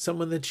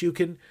 someone that you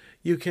can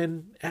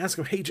ask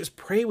them, "Hey, just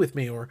pray with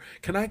me," or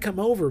 "Can I come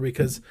over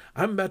because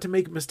I'm about to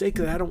make a mistake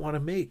that I don't want to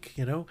make?"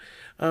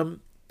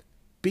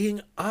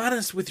 Being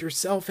honest with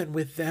yourself and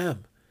with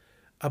them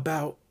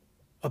about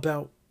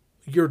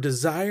your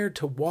desire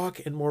to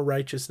walk in more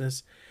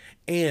righteousness,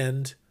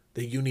 and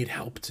that you need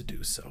help to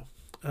do so.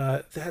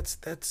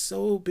 That's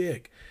so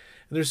big.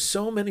 And there's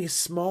so many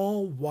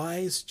small,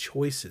 wise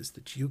choices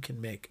that you can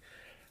make.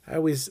 I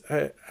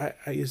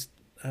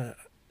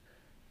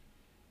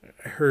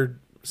heard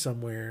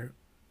somewhere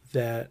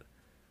that,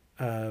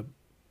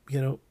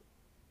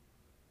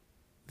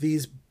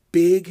 these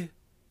big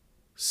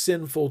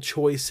sinful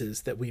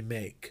choices that we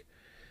make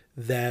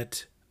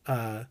that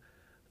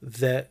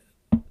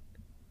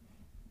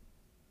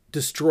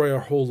destroy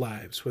our whole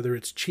lives, whether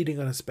it's cheating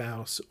on a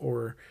spouse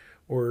or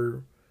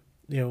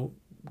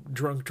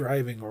drunk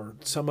driving or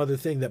some other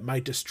thing that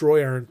might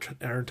destroy our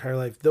entire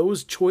life.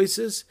 Those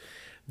choices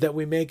that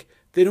we make,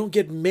 they don't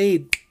get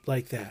made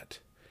like that.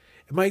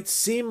 It might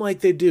seem like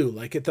they do,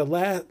 like at the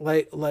last,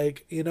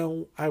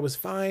 I was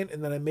fine,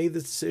 and then I made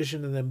this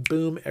decision, and then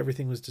boom,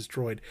 everything was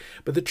destroyed.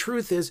 But the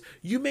truth is,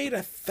 you made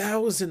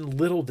 1,000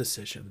 little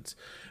decisions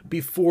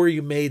before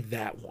you made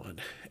that one.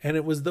 And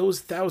it was those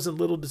 1,000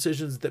 little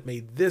decisions that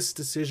made this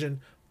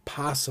decision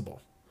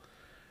possible.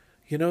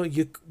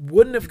 You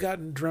wouldn't have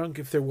gotten drunk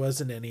if there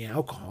wasn't any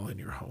alcohol in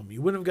your home.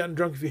 You wouldn't have gotten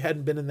drunk if you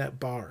hadn't been in that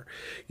bar.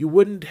 You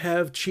wouldn't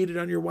have cheated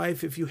on your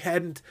wife if you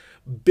hadn't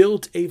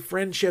built a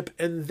friendship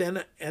and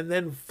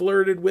then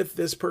flirted with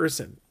this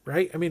person,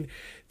 right? I mean,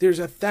 there's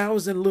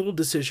 1,000 little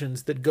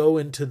decisions that go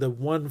into the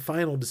one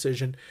final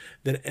decision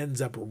that ends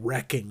up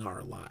wrecking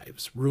our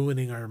lives,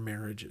 ruining our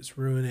marriages,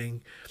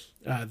 ruining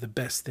the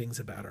best things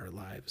about our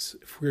lives.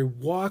 If we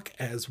walk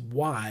as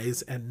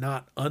wise and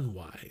not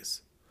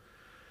unwise,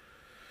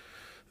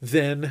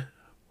 then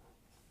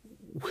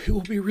we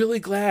will be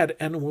really glad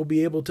and we'll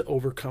be able to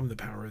overcome the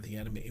power of the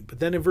enemy. But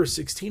then in verse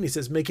 16, he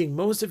says, making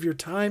most of your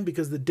time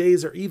because the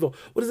days are evil.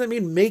 What does that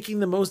mean, making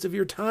the most of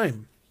your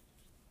time?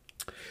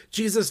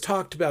 Jesus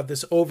talked about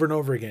this over and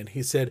over again.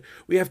 He said,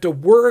 we have to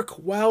work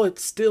while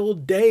it's still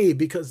day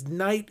because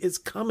night is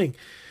coming.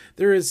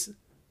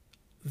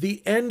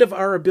 The end of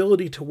our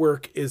ability to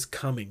work is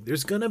coming.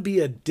 There's going to be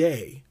a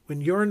day when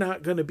you're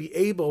not going to be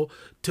able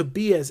to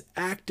be as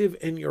active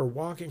in your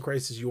walk in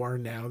Christ as you are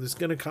now. There's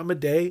going to come a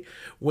day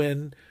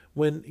when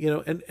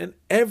and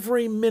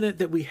every minute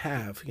that we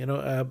have,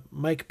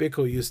 Mike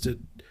Bickle used to,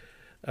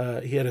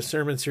 he had a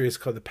sermon series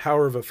called The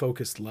Power of a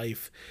Focused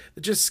Life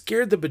that just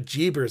scared the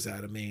bejeebers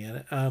out of me.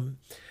 And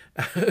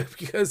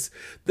because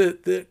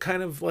the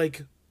kind of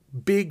like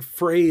big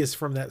phrase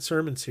from that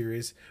sermon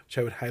series, which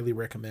I would highly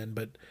recommend,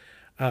 but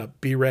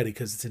be ready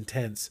because it's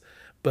intense.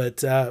 But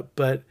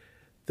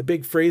the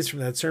big phrase from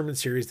that sermon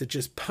series that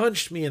just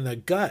punched me in the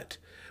gut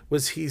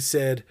was, he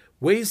said,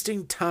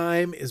 "Wasting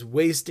time is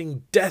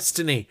wasting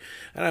destiny."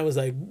 And I was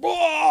like,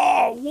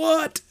 whoa,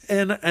 what?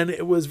 And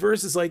it was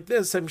verses like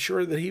this, I'm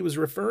sure, that he was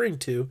referring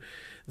to,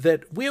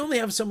 that we only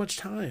have so much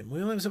time. We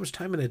only have so much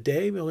time in a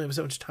day. We only have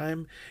so much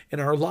time in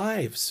our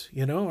lives.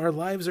 Our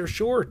lives are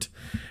short,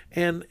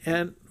 and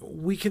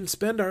we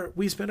spend our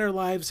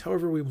lives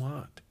however we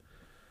want.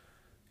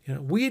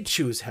 We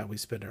choose how we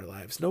spend our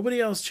lives. Nobody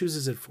else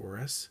chooses it for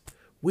us.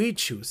 We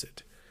choose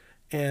it.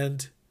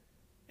 And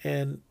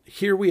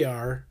here we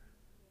are.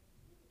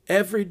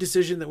 Every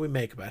decision that we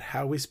make about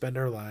how we spend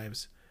our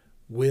lives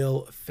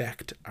will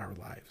affect our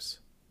lives.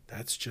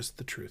 That's just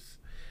the truth.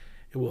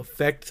 It will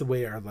affect the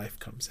way our life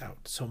comes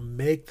out. So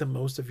make the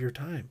most of your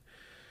time.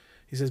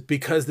 He says,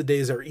 because the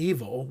days are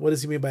evil. What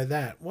does he mean by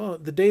that? Well,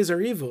 the days are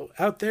evil.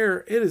 Out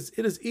there, it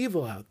is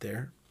evil out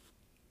there.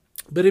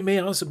 But it may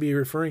also be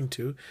referring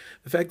to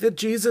the fact that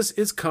Jesus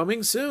is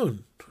coming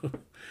soon.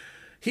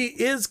 He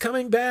is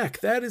coming back.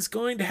 That is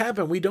going to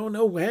happen. We don't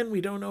know when. We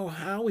don't know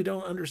how. We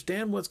don't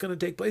understand what's going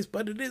to take place,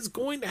 but it is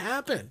going to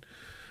happen.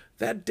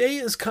 That day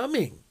is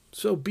coming.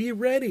 So be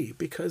ready,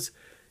 because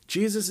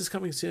Jesus is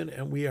coming soon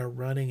and we are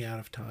running out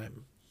of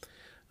time.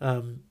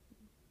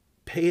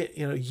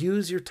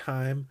 Use your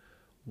time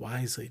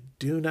wisely.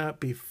 Do not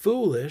be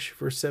foolish,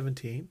 verse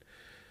 17.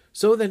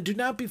 So then do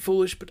not be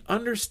foolish, but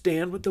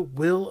understand what the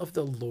will of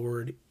the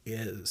Lord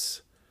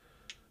is.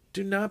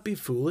 Do not be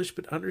foolish,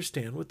 but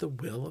understand what the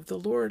will of the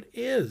Lord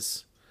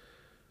is.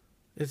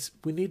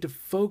 We need to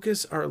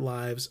focus our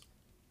lives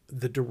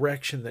the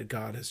direction that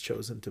God has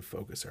chosen to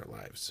focus our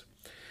lives.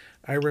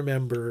 I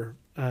remember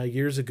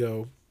years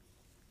ago,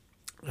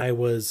 I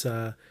was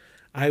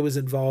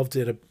involved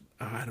in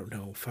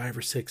 5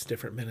 or 6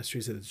 different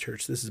ministries at the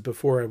church. This is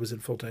before I was in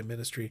full-time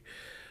ministry.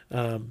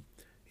 I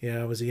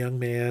was a young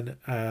man.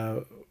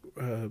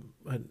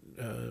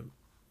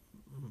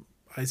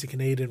 Isaac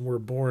and Aiden were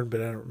born,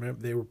 but I don't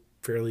remember. They were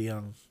fairly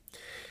young.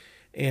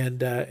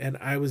 And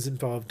I was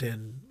involved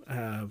in,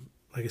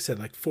 like I said,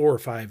 like 4 or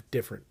 5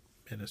 different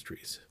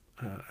ministries.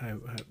 I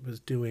was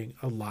doing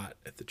a lot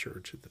at the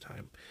church at the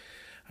time.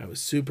 I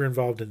was super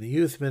involved in the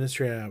youth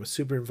ministry. I was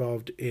super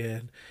involved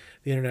in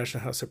the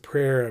International House of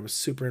Prayer. I was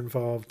super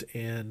involved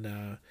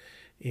in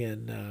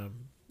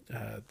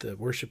the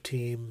worship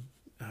team.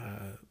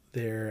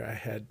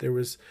 There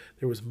was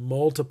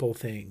multiple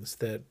things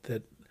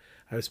that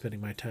I was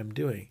spending my time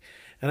doing,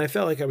 and I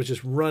felt like I was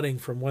just running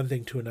from one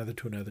thing to another,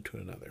 to another, to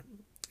another,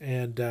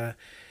 and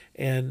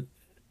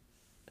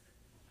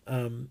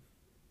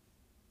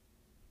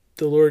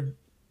the Lord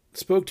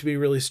spoke to me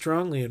really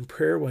strongly in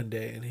prayer one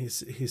day, and he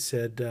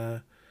said,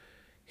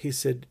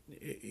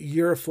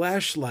 "You're a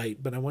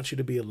flashlight, but I want you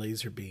to be a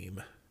laser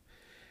beam,"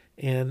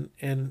 and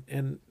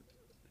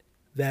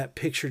that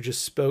picture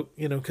just spoke,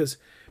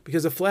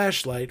 because a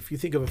flashlight, if you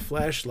think of a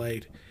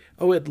flashlight,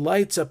 it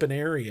lights up an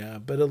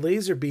area, but a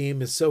laser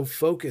beam is so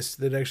focused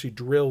that it actually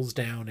drills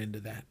down into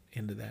that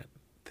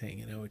thing.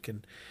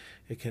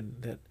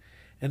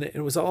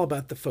 It was all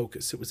about the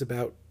focus. It was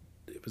about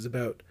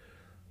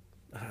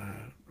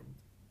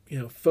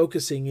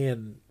focusing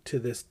in to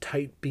this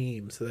tight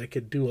beam so that I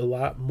could do a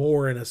lot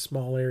more in a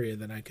small area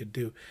than I could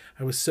do.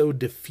 I was so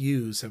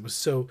diffuse.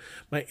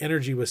 My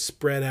energy was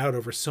spread out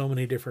over so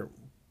many different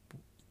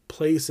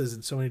places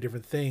and so many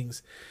different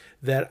things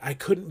that I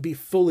couldn't be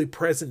fully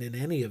present in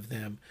any of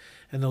them.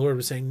 And the Lord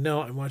was saying,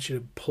 "No, I want you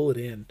to pull it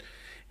in."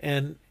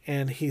 And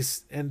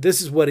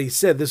this is what he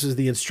said. This is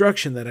the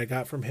instruction that I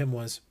got from him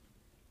was,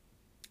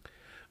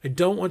 "I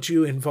don't want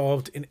you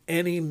involved in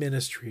any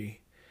ministry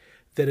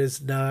that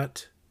is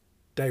not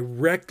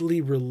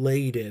directly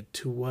related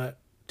to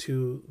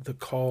the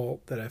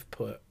call that I've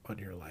put on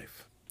your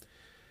life."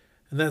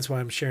 And that's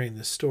why I'm sharing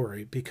this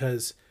story,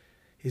 because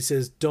he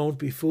says, don't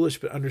be foolish,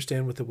 but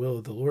understand what the will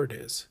of the Lord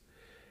is.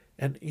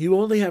 And you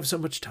only have so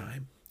much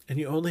time, and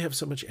you only have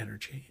so much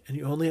energy, and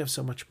you only have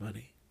so much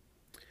money.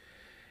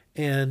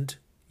 And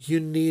you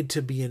need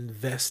to be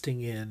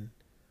investing in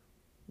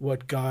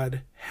what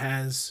God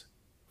has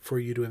for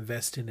you to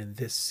invest in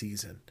this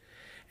season.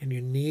 And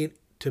it needs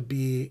to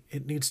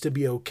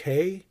be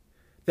okay.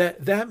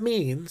 That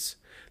means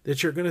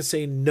that you're going to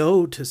say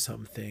no to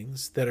some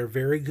things that are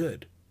very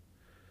good.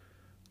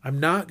 I'm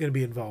not going to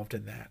be involved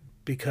in that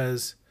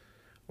because,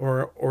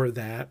 or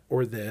that,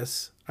 or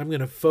this. I'm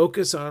going to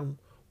focus on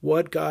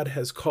what God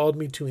has called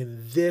me to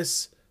in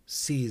this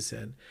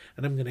season,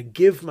 and I'm going to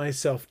give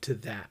myself to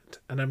that.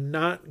 And I'm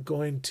not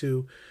going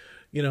to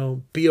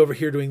be over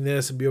here doing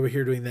this and be over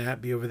here doing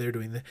that, be over there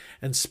doing that,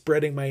 and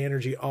spreading my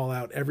energy all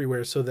out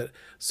everywhere so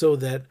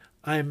that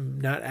I'm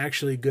not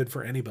actually good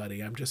for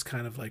anybody. I'm just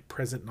kind of like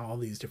present in all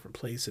these different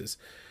places.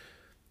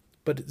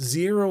 But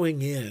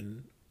zeroing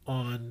in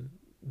on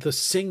the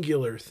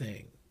singular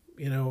thing,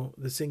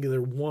 the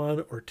singular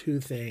one or two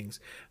things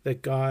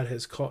that God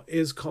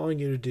is calling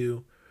you to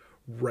do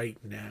right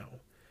now.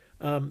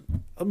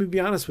 Let me be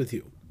honest with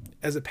you.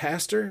 As a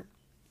pastor,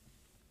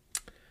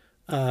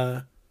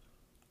 I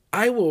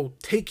will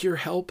take your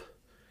help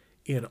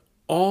in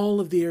all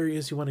of the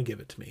areas you want to give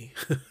it to me.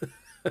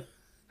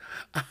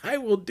 I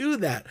will do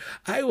that.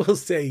 I will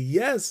say,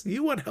 yes,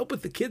 you want help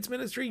with the kids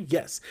ministry?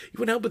 Yes. You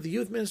want help with the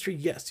youth ministry?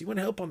 Yes. You want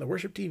help on the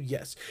worship team?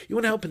 Yes. You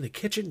want help in the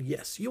kitchen?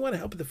 Yes. You want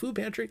help with the food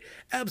pantry?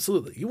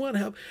 Absolutely. You want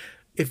help?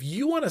 If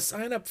you want to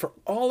sign up for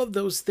all of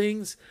those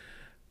things,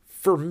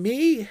 for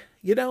me,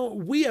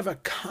 we have a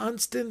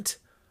constant,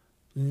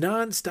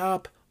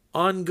 nonstop,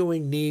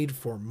 ongoing need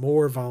for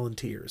more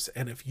volunteers.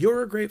 And if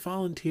you're a great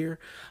volunteer,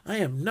 I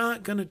am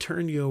not going to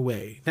turn you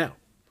away. Now,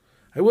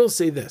 I will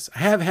say this. I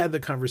have had the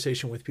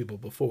conversation with people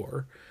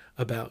before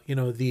about,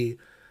 the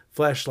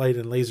flashlight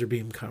and laser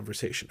beam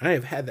conversation. I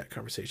have had that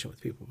conversation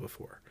with people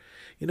before.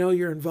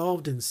 You're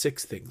involved in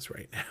 6 things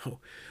right now.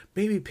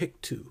 Maybe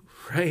pick 2,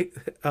 right?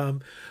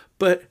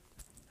 But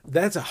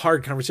that's a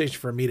hard conversation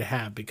for me to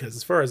have, because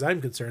as far as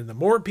I'm concerned, the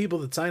more people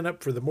that sign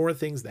up for the more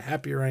things, the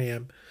happier I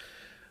am.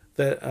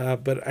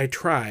 But I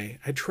try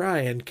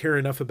and care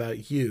enough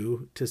about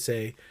you to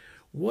say,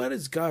 what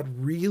is God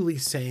really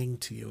saying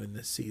to you in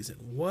this season?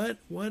 What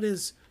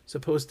is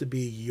supposed to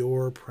be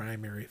your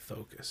primary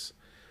focus?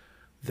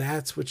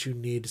 That's what you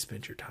need to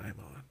spend your time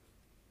on.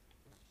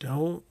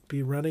 Don't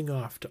be running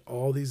off to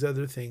all these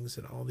other things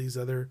and all these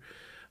other...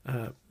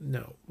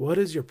 no. What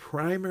is your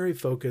primary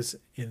focus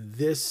in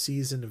this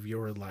season of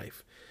your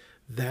life?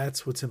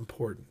 That's what's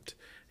important.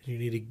 You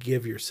need to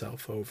give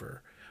yourself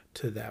over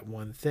to that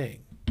one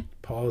thing.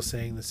 Paul is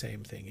saying the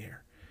same thing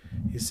here.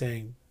 He's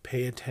saying,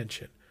 pay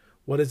attention.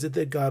 What is it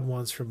that God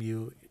wants from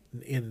you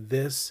in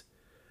this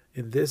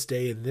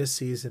day, in this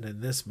season,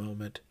 in this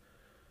moment?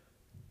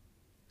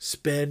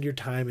 Spend your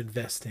time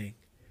investing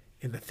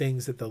in the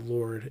things that the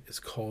Lord has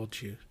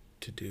called you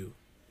to do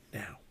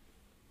now.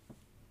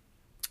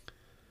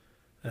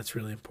 That's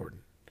really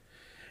important.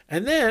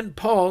 And then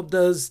Paul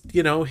does,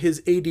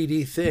 his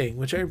ADD thing,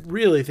 which I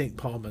really think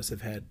Paul must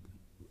have had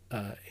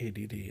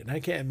ADD. And I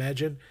can't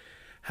imagine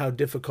how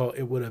difficult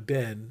it would have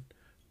been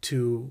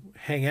to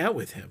hang out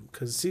with him,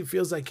 because he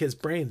feels like his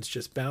brain's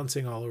just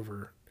bouncing all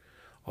over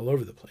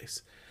the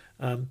place.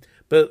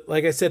 But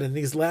like I said, in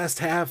these last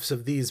halves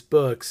of these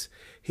books,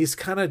 he's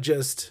kind of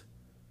just,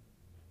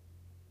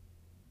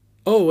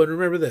 oh, and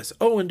remember this,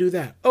 oh, and do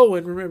that, oh,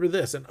 and remember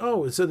this, and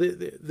oh, so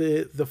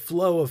the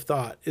flow of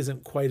thought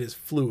isn't quite as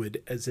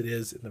fluid as it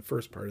is in the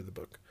first part of the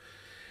book.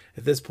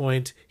 At this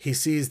point, he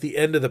sees the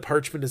end of the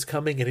parchment is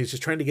coming, and he's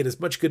just trying to get as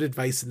much good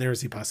advice in there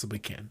as he possibly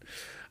can.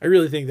 I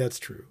really think that's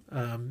true.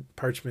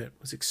 Parchment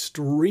was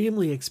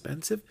extremely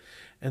expensive,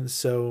 and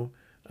so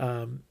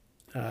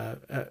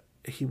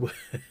he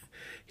wouldn't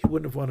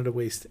have wanted to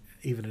waste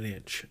even an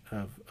inch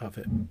of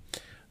it.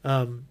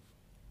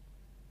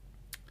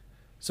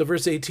 So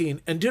verse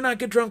 18, and do not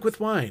get drunk with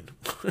wine,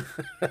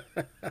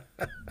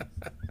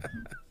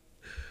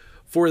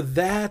 for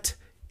that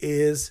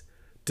is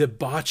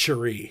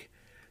debauchery,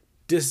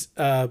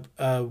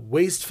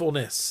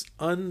 wastefulness,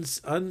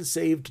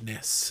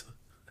 unsavedness.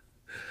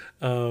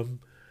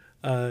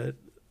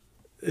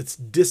 It's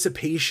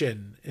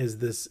dissipation is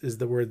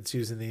the word that's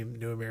used in the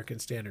New American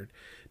Standard.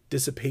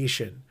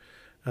 Dissipation.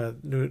 The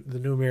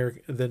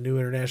New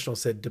International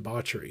said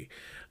debauchery.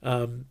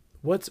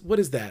 What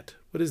is that?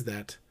 What is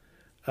that?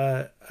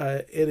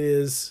 It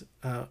is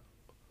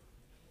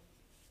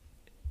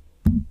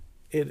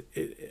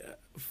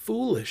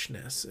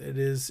foolishness. It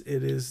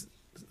is.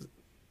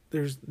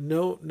 There's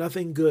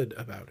nothing good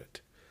about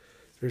it.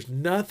 There's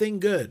nothing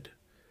good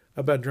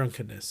about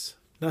drunkenness.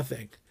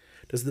 Nothing.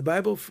 Does the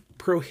Bible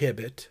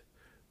prohibit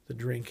the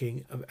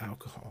drinking of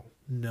alcohol?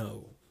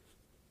 No.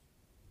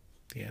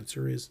 The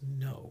answer is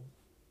no.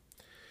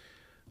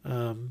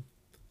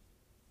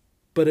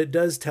 But it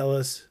does tell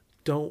us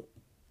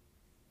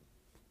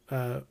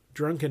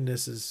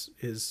drunkenness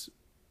is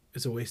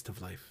a waste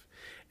of life,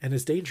 and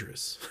it's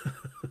dangerous.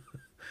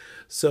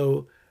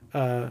 So,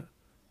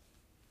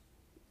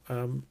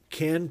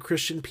 can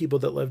Christian people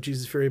that love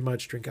Jesus very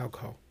much drink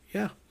alcohol?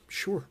 Yeah,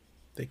 sure,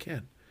 they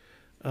can.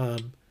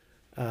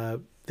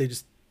 They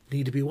just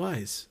need to be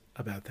wise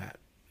about that,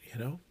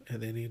 and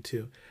they need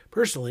to.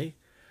 Personally,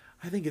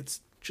 I think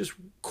it's just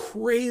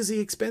crazy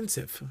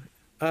expensive.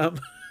 I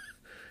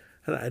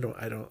am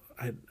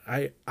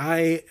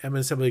an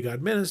Assembly of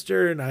God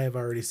minister, and I have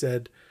already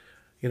said,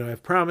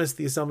 I've promised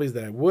the assemblies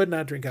that I would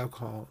not drink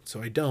alcohol,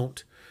 so I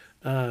don't.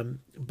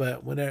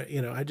 But when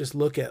I just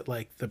look at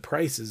like the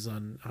prices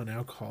on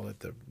alcohol at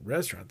the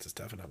restaurants and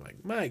stuff, and I'm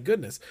like, my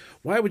goodness,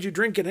 why would you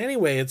drink it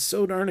anyway? It's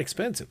so darn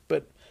expensive.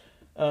 But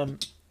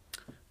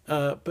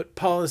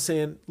Paul is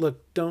saying,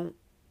 look, don't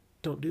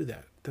do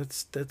that.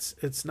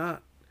 It's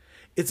not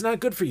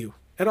good for you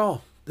at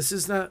all. This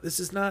is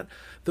not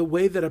the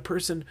way that a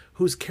person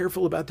who's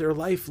careful about their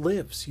life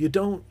lives. You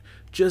don't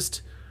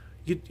just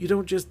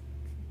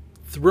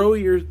throw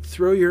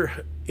your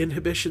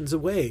inhibitions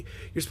away.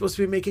 You're supposed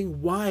to be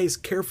making wise,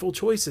 careful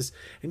choices,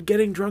 and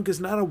getting drunk is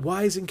not a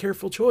wise and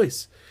careful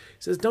choice.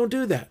 He says, don't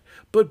do that,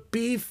 but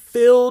be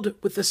filled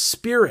with the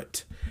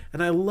Spirit.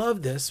 And I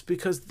love this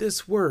because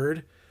this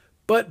word,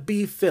 but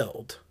be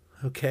filled,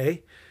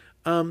 okay?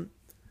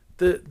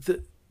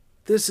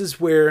 This is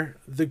where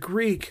the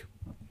Greek,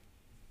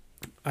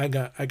 I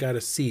got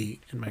a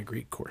C in my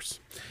Greek course.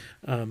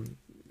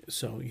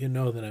 So you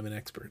know that I'm an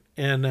expert,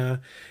 and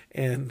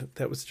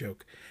that was a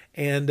joke.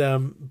 And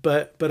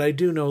but I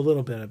do know a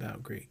little bit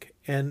about Greek.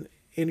 And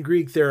in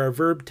Greek there are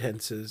verb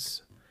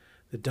tenses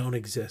that don't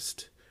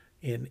exist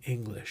in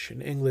English.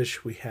 In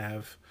English we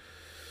have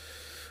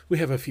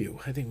a few.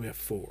 I think we have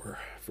 4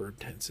 verb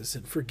tenses.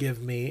 And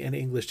forgive me, and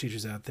English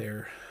teachers out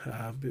there,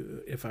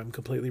 if I'm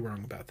completely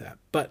wrong about that.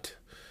 But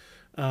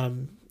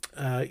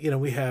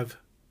we have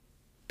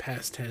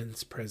past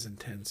tense, present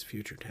tense,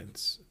 future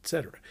tense,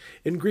 etc.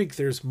 In Greek,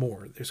 there's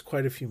more. There's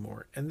quite a few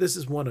more. And this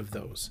is one of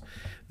those.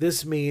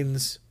 This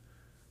means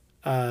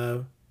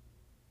not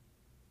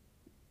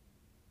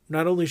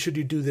only should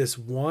you do this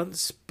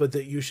once, but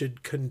that you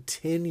should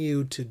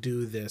continue to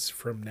do this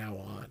from now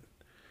on.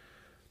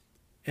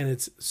 And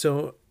it's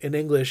so in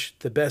English,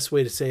 the best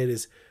way to say it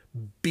is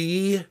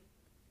be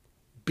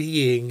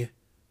being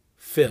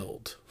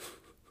filled.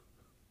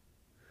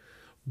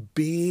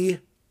 Be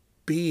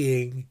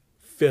being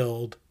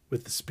filled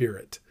with the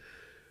Spirit.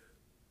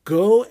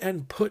 Go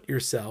and put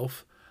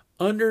yourself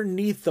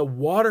underneath the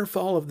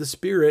waterfall of the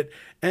Spirit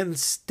and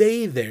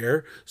stay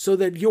there so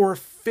that you're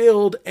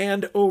filled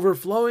and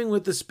overflowing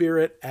with the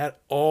Spirit at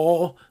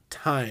all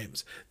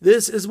times.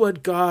 This is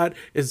what God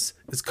is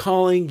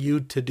calling you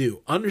to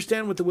do.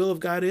 Understand what the will of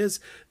God is?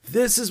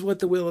 This is what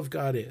the will of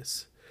God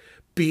is.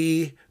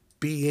 Be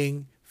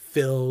being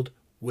filled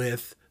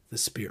with the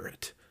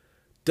Spirit.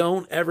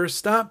 Don't ever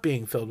stop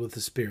being filled with the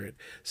Spirit.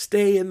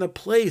 Stay in the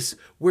place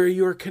where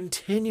you're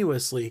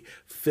continuously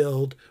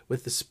filled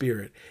with the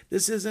Spirit.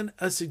 This isn't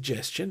a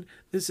suggestion.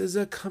 This is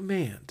a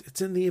command.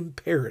 It's in the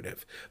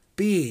imperative.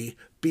 Be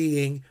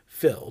being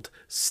filled.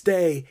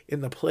 Stay in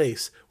the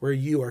place where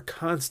you are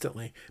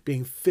constantly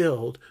being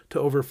filled to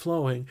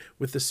overflowing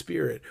with the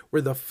Spirit,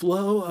 where the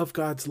flow of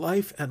God's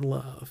life and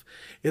love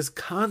is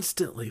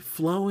constantly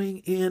flowing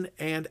in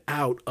and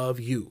out of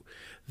you.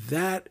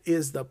 That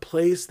is the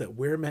place that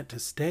we're meant to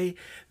stay.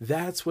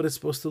 That's what it's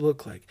supposed to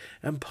look like.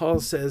 And Paul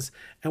says,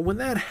 and when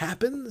that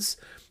happens,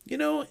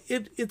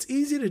 it's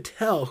easy to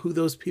tell who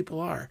those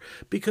people are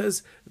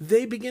because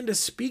they begin to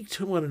speak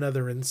to one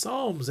another in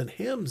psalms and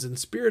hymns and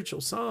spiritual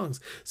songs,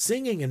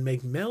 singing and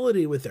make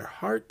melody with their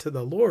heart to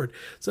the Lord.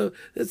 So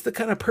it's the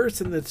kind of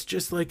person that's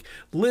just like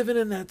living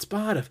in that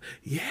spot of,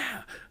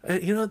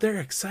 they're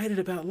excited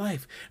about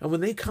life. And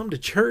when they come to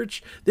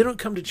church, they don't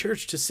come to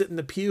church to sit in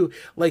the pew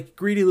like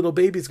greedy little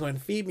babies going,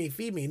 feed me,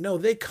 feed me. No,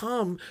 they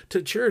come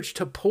to church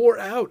to pour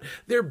out.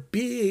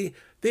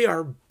 They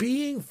are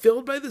being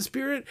filled by the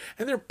Spirit,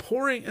 and they're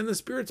pouring, and the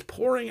Spirit's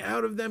pouring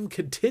out of them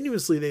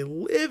continuously. They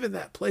live in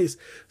that place,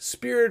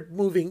 Spirit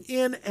moving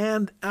in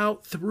and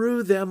out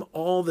through them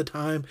all the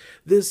time.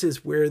 This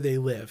is where they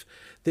live.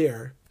 They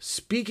are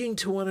speaking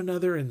to one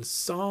another in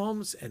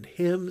psalms and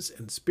hymns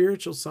and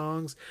spiritual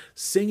songs,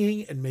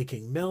 singing and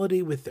making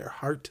melody with their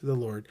heart to the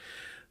Lord.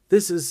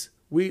 This is,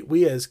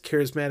 we as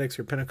charismatics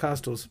or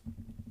Pentecostals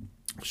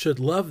should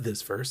love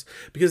this verse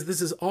because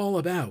this is all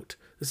about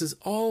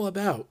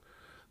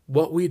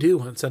what we do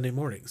on Sunday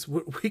mornings.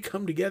 We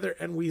come together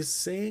and we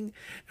sing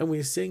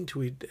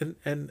to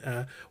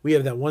and we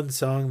have that one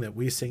song that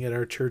we sing at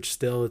our church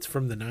still. It's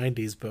from the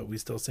 90s, but we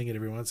still sing it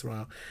every once in a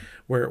while,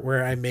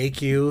 where I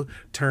make you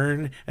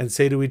turn and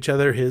say to each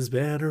other, his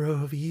banner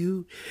over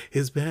you,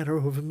 his banner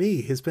over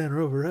me, his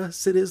banner over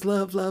us, it is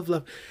love, love,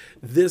 love.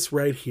 This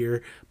right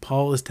here,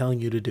 Paul is telling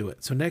you to do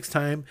it. So next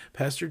time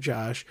Pastor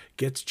Josh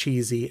gets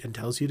cheesy and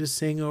tells you to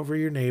sing over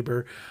your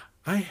neighbor,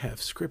 I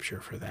have scripture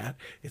for that.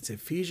 It's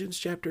Ephesians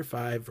chapter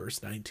 5,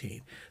 verse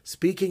 19.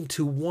 Speaking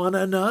to one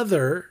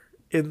another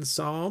in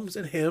psalms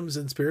and hymns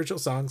and spiritual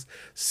songs,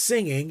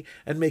 singing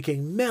and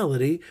making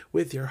melody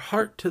with your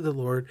heart to the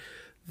Lord.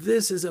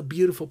 This is a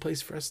beautiful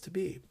place for us to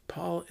be.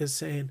 Paul is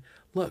saying,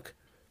 look,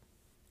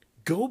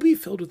 go be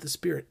filled with the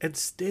Spirit and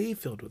stay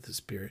filled with the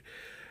Spirit.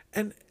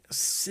 And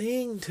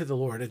sing to the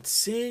Lord and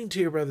sing to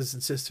your brothers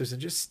and sisters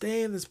and just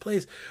stay in this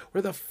place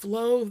where the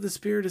flow of the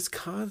Spirit is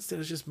constant.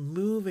 It's just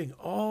moving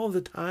all the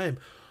time.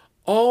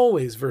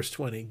 Always, verse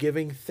 20,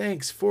 giving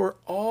thanks for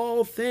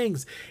all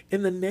things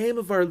in the name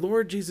of our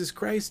Lord Jesus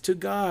Christ to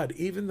God,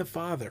 even the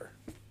Father.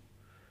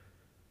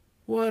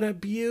 What a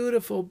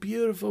beautiful,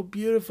 beautiful,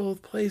 beautiful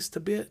place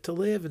to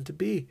live and to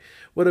be.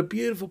 What a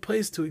beautiful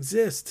place to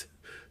exist.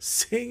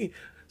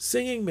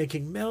 Singing,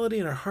 making melody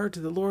in our heart to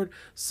the Lord,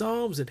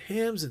 psalms and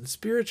hymns and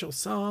spiritual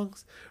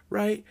songs,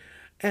 right?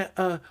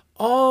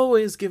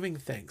 Always giving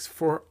thanks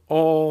for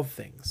all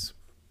things.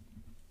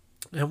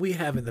 And we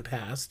have in the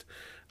past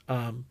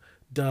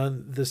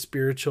done the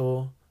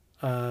spiritual,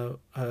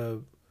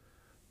 done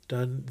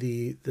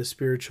the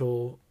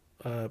spiritual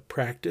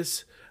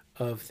practice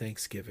of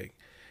thanksgiving,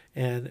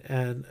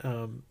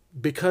 and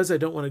because I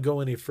don't want to go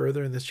any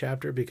further in this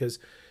chapter, because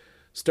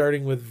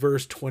starting with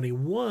verse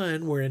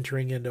 21, we're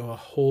entering into a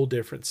whole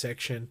different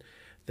section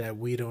that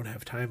we don't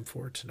have time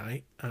for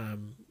tonight.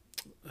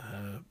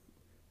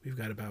 We've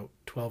got about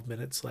 12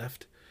 minutes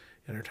left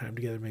in our time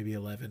together, maybe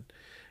 11.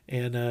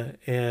 And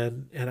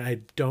I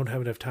don't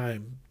have enough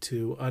time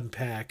to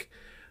unpack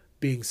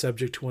being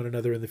subject to one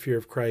another in the fear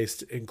of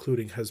Christ,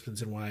 including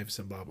husbands and wives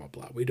and blah, blah,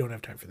 blah. We don't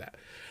have time for that.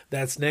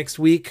 That's next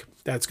week.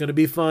 That's going to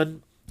be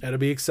fun. That'll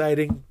be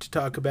exciting to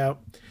talk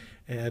about.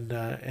 And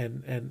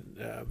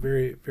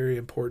very, very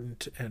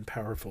important and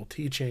powerful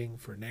teaching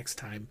for next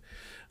time.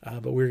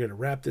 But we're going to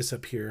wrap this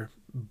up here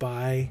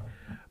by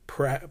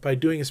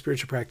doing a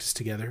spiritual practice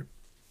together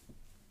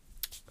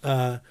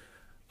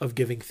of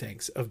giving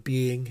thanks, of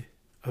being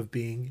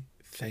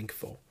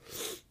thankful.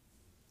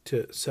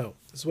 So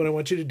this is what I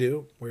want you to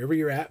do wherever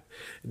you're at.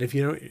 And if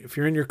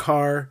you're in your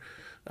car,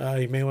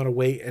 you may want to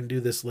wait and do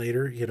this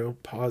later.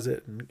 Pause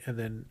it and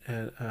then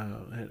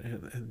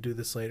do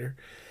this later.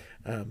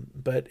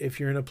 But if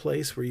you're in a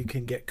place where you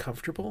can get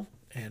comfortable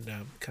and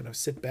kind of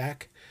sit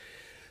back,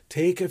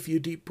 take a few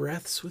deep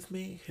breaths with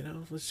me.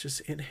 Let's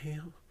just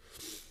inhale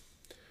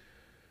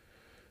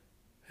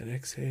and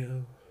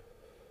exhale.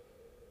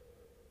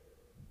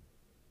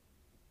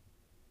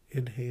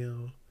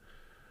 Inhale.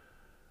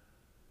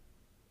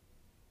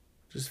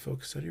 Just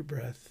focus on your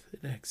breath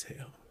and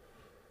exhale.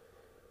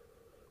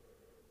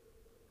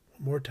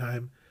 One more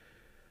time.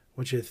 I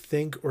want you to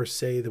think or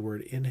say the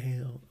word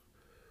inhale.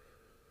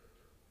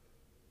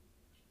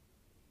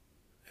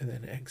 And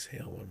then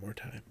exhale one more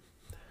time.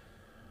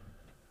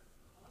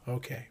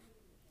 Okay.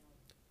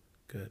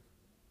 Good.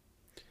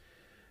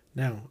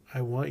 Now,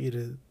 I want you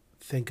to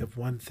think of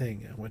one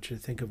thing. I want you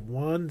to think of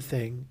one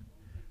thing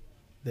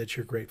that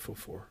you're grateful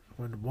for.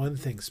 One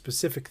thing,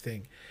 specific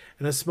thing,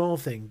 and a small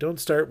thing. Don't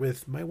start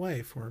with my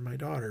wife or my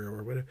daughter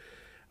or whatever.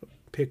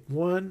 Pick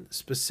one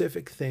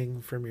specific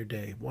thing from your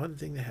day, one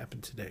thing that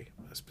happened today,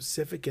 a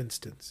specific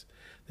instance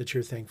that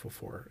you're thankful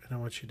for. And I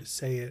want you to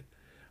say it.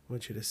 I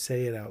want you to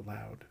say it out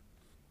loud.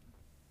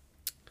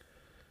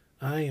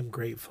 I am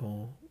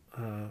grateful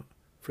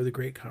for the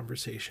great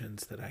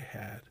conversations that I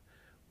had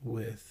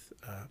with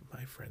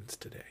my friends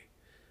today.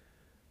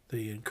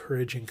 The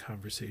encouraging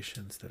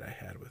conversations that I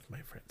had with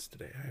my friends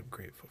today. I am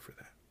grateful for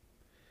that.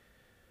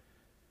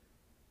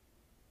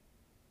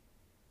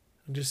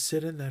 And just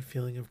sit in that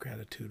feeling of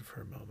gratitude for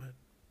a moment.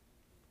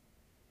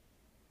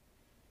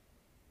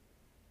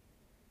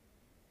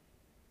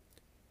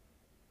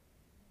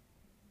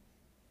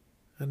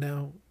 And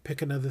now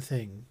pick another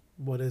thing.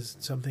 What is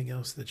something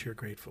else that you're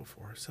grateful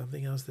for?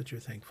 Something else that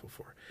you're thankful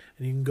for.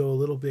 And you can go a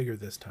little bigger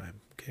this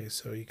time. Okay,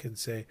 so you can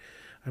say,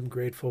 I'm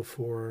grateful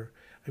for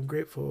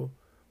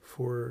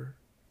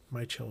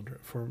my children,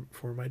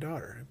 for my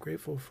daughter. I'm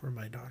grateful for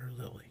my daughter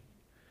Lily,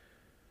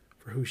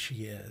 for who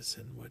she is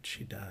and what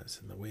she does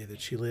and the way that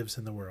she lives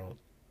in the world.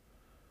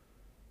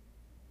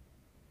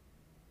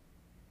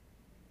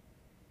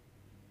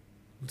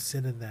 And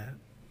sit in that.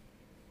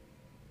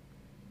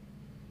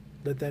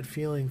 Let that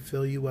feeling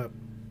fill you up.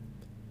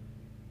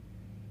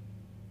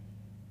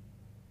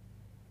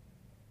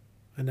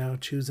 And now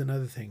choose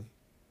another thing,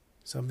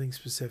 something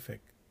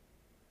specific.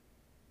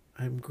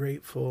 I'm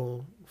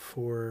grateful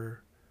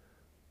for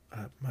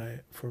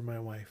my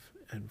wife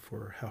and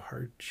for how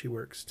hard she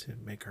works to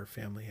make our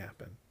family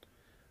happen.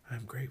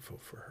 I'm grateful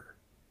for her.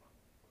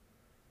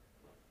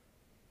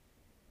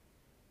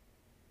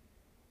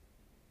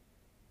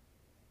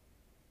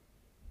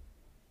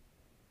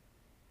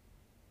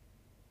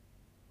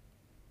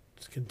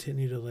 Just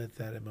continue to let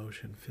that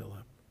emotion fill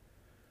up.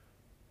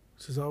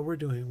 This is all we're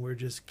doing. We're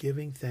just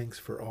giving thanks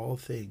for all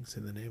things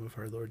in the name of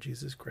our Lord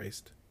Jesus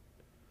Christ.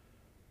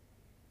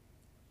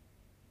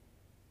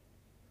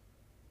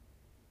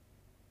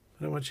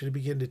 And I want you to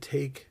begin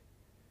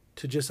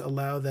to just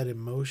allow that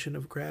emotion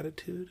of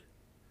gratitude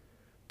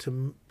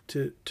to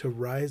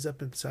rise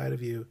up inside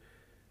of you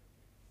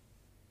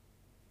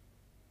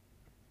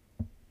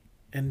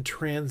and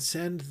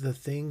transcend the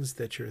things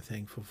that you're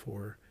thankful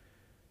for,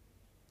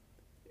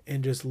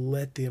 and just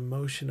let the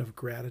emotion of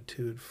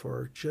gratitude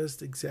for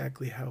just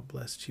exactly how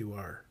blessed you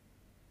are.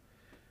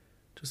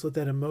 Just let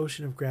that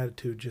emotion of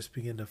gratitude just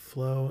begin to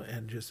flow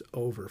and just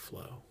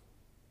overflow,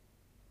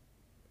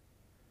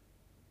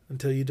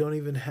 until you don't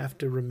even have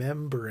to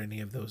remember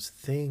any of those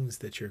things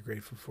that you're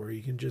grateful for.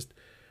 You can just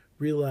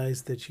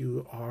realize that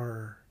you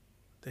are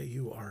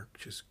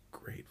just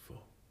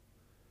grateful.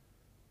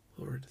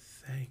 Lord,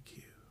 thank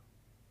you.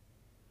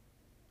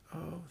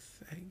 Oh,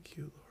 thank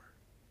you, Lord.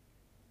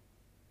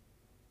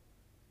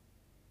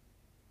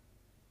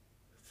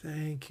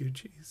 Thank you,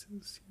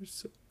 Jesus. You're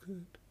so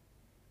good.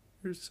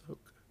 You're so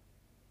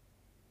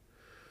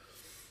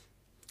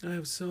good. I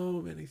have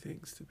so many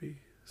things to be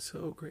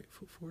so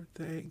grateful for.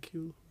 Thank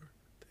you, Lord.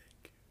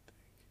 Thank you, thank you,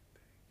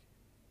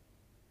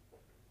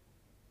 thank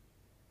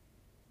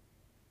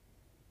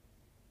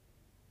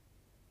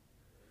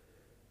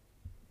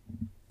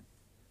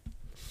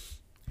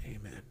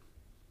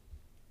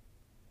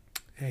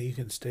Hey, you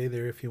can stay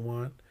there if you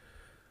want.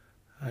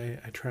 I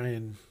try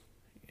and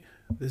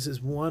this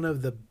is one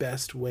of the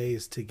best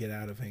ways to get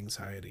out of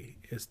anxiety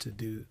is to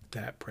do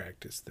that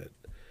practice that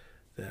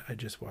I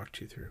just walked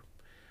you through.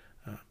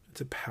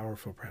 It's a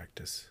powerful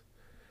practice,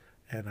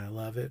 and I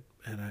love it.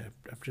 And I'm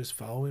just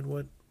following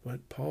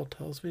what Paul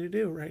tells me to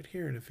do right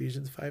here in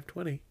Ephesians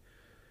 5:20,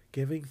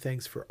 giving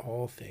thanks for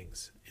all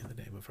things in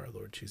the name of our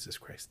Lord Jesus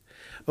Christ.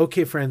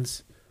 Okay,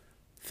 friends,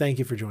 thank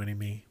you for joining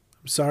me.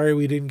 I'm sorry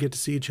we didn't get to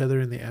see each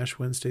other in the Ash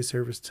Wednesday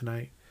service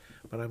tonight,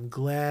 but I'm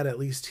glad at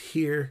least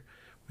here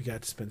we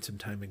got to spend some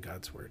time in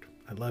God's Word.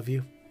 I love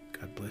you.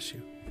 God bless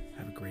you.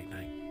 Have a great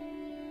night.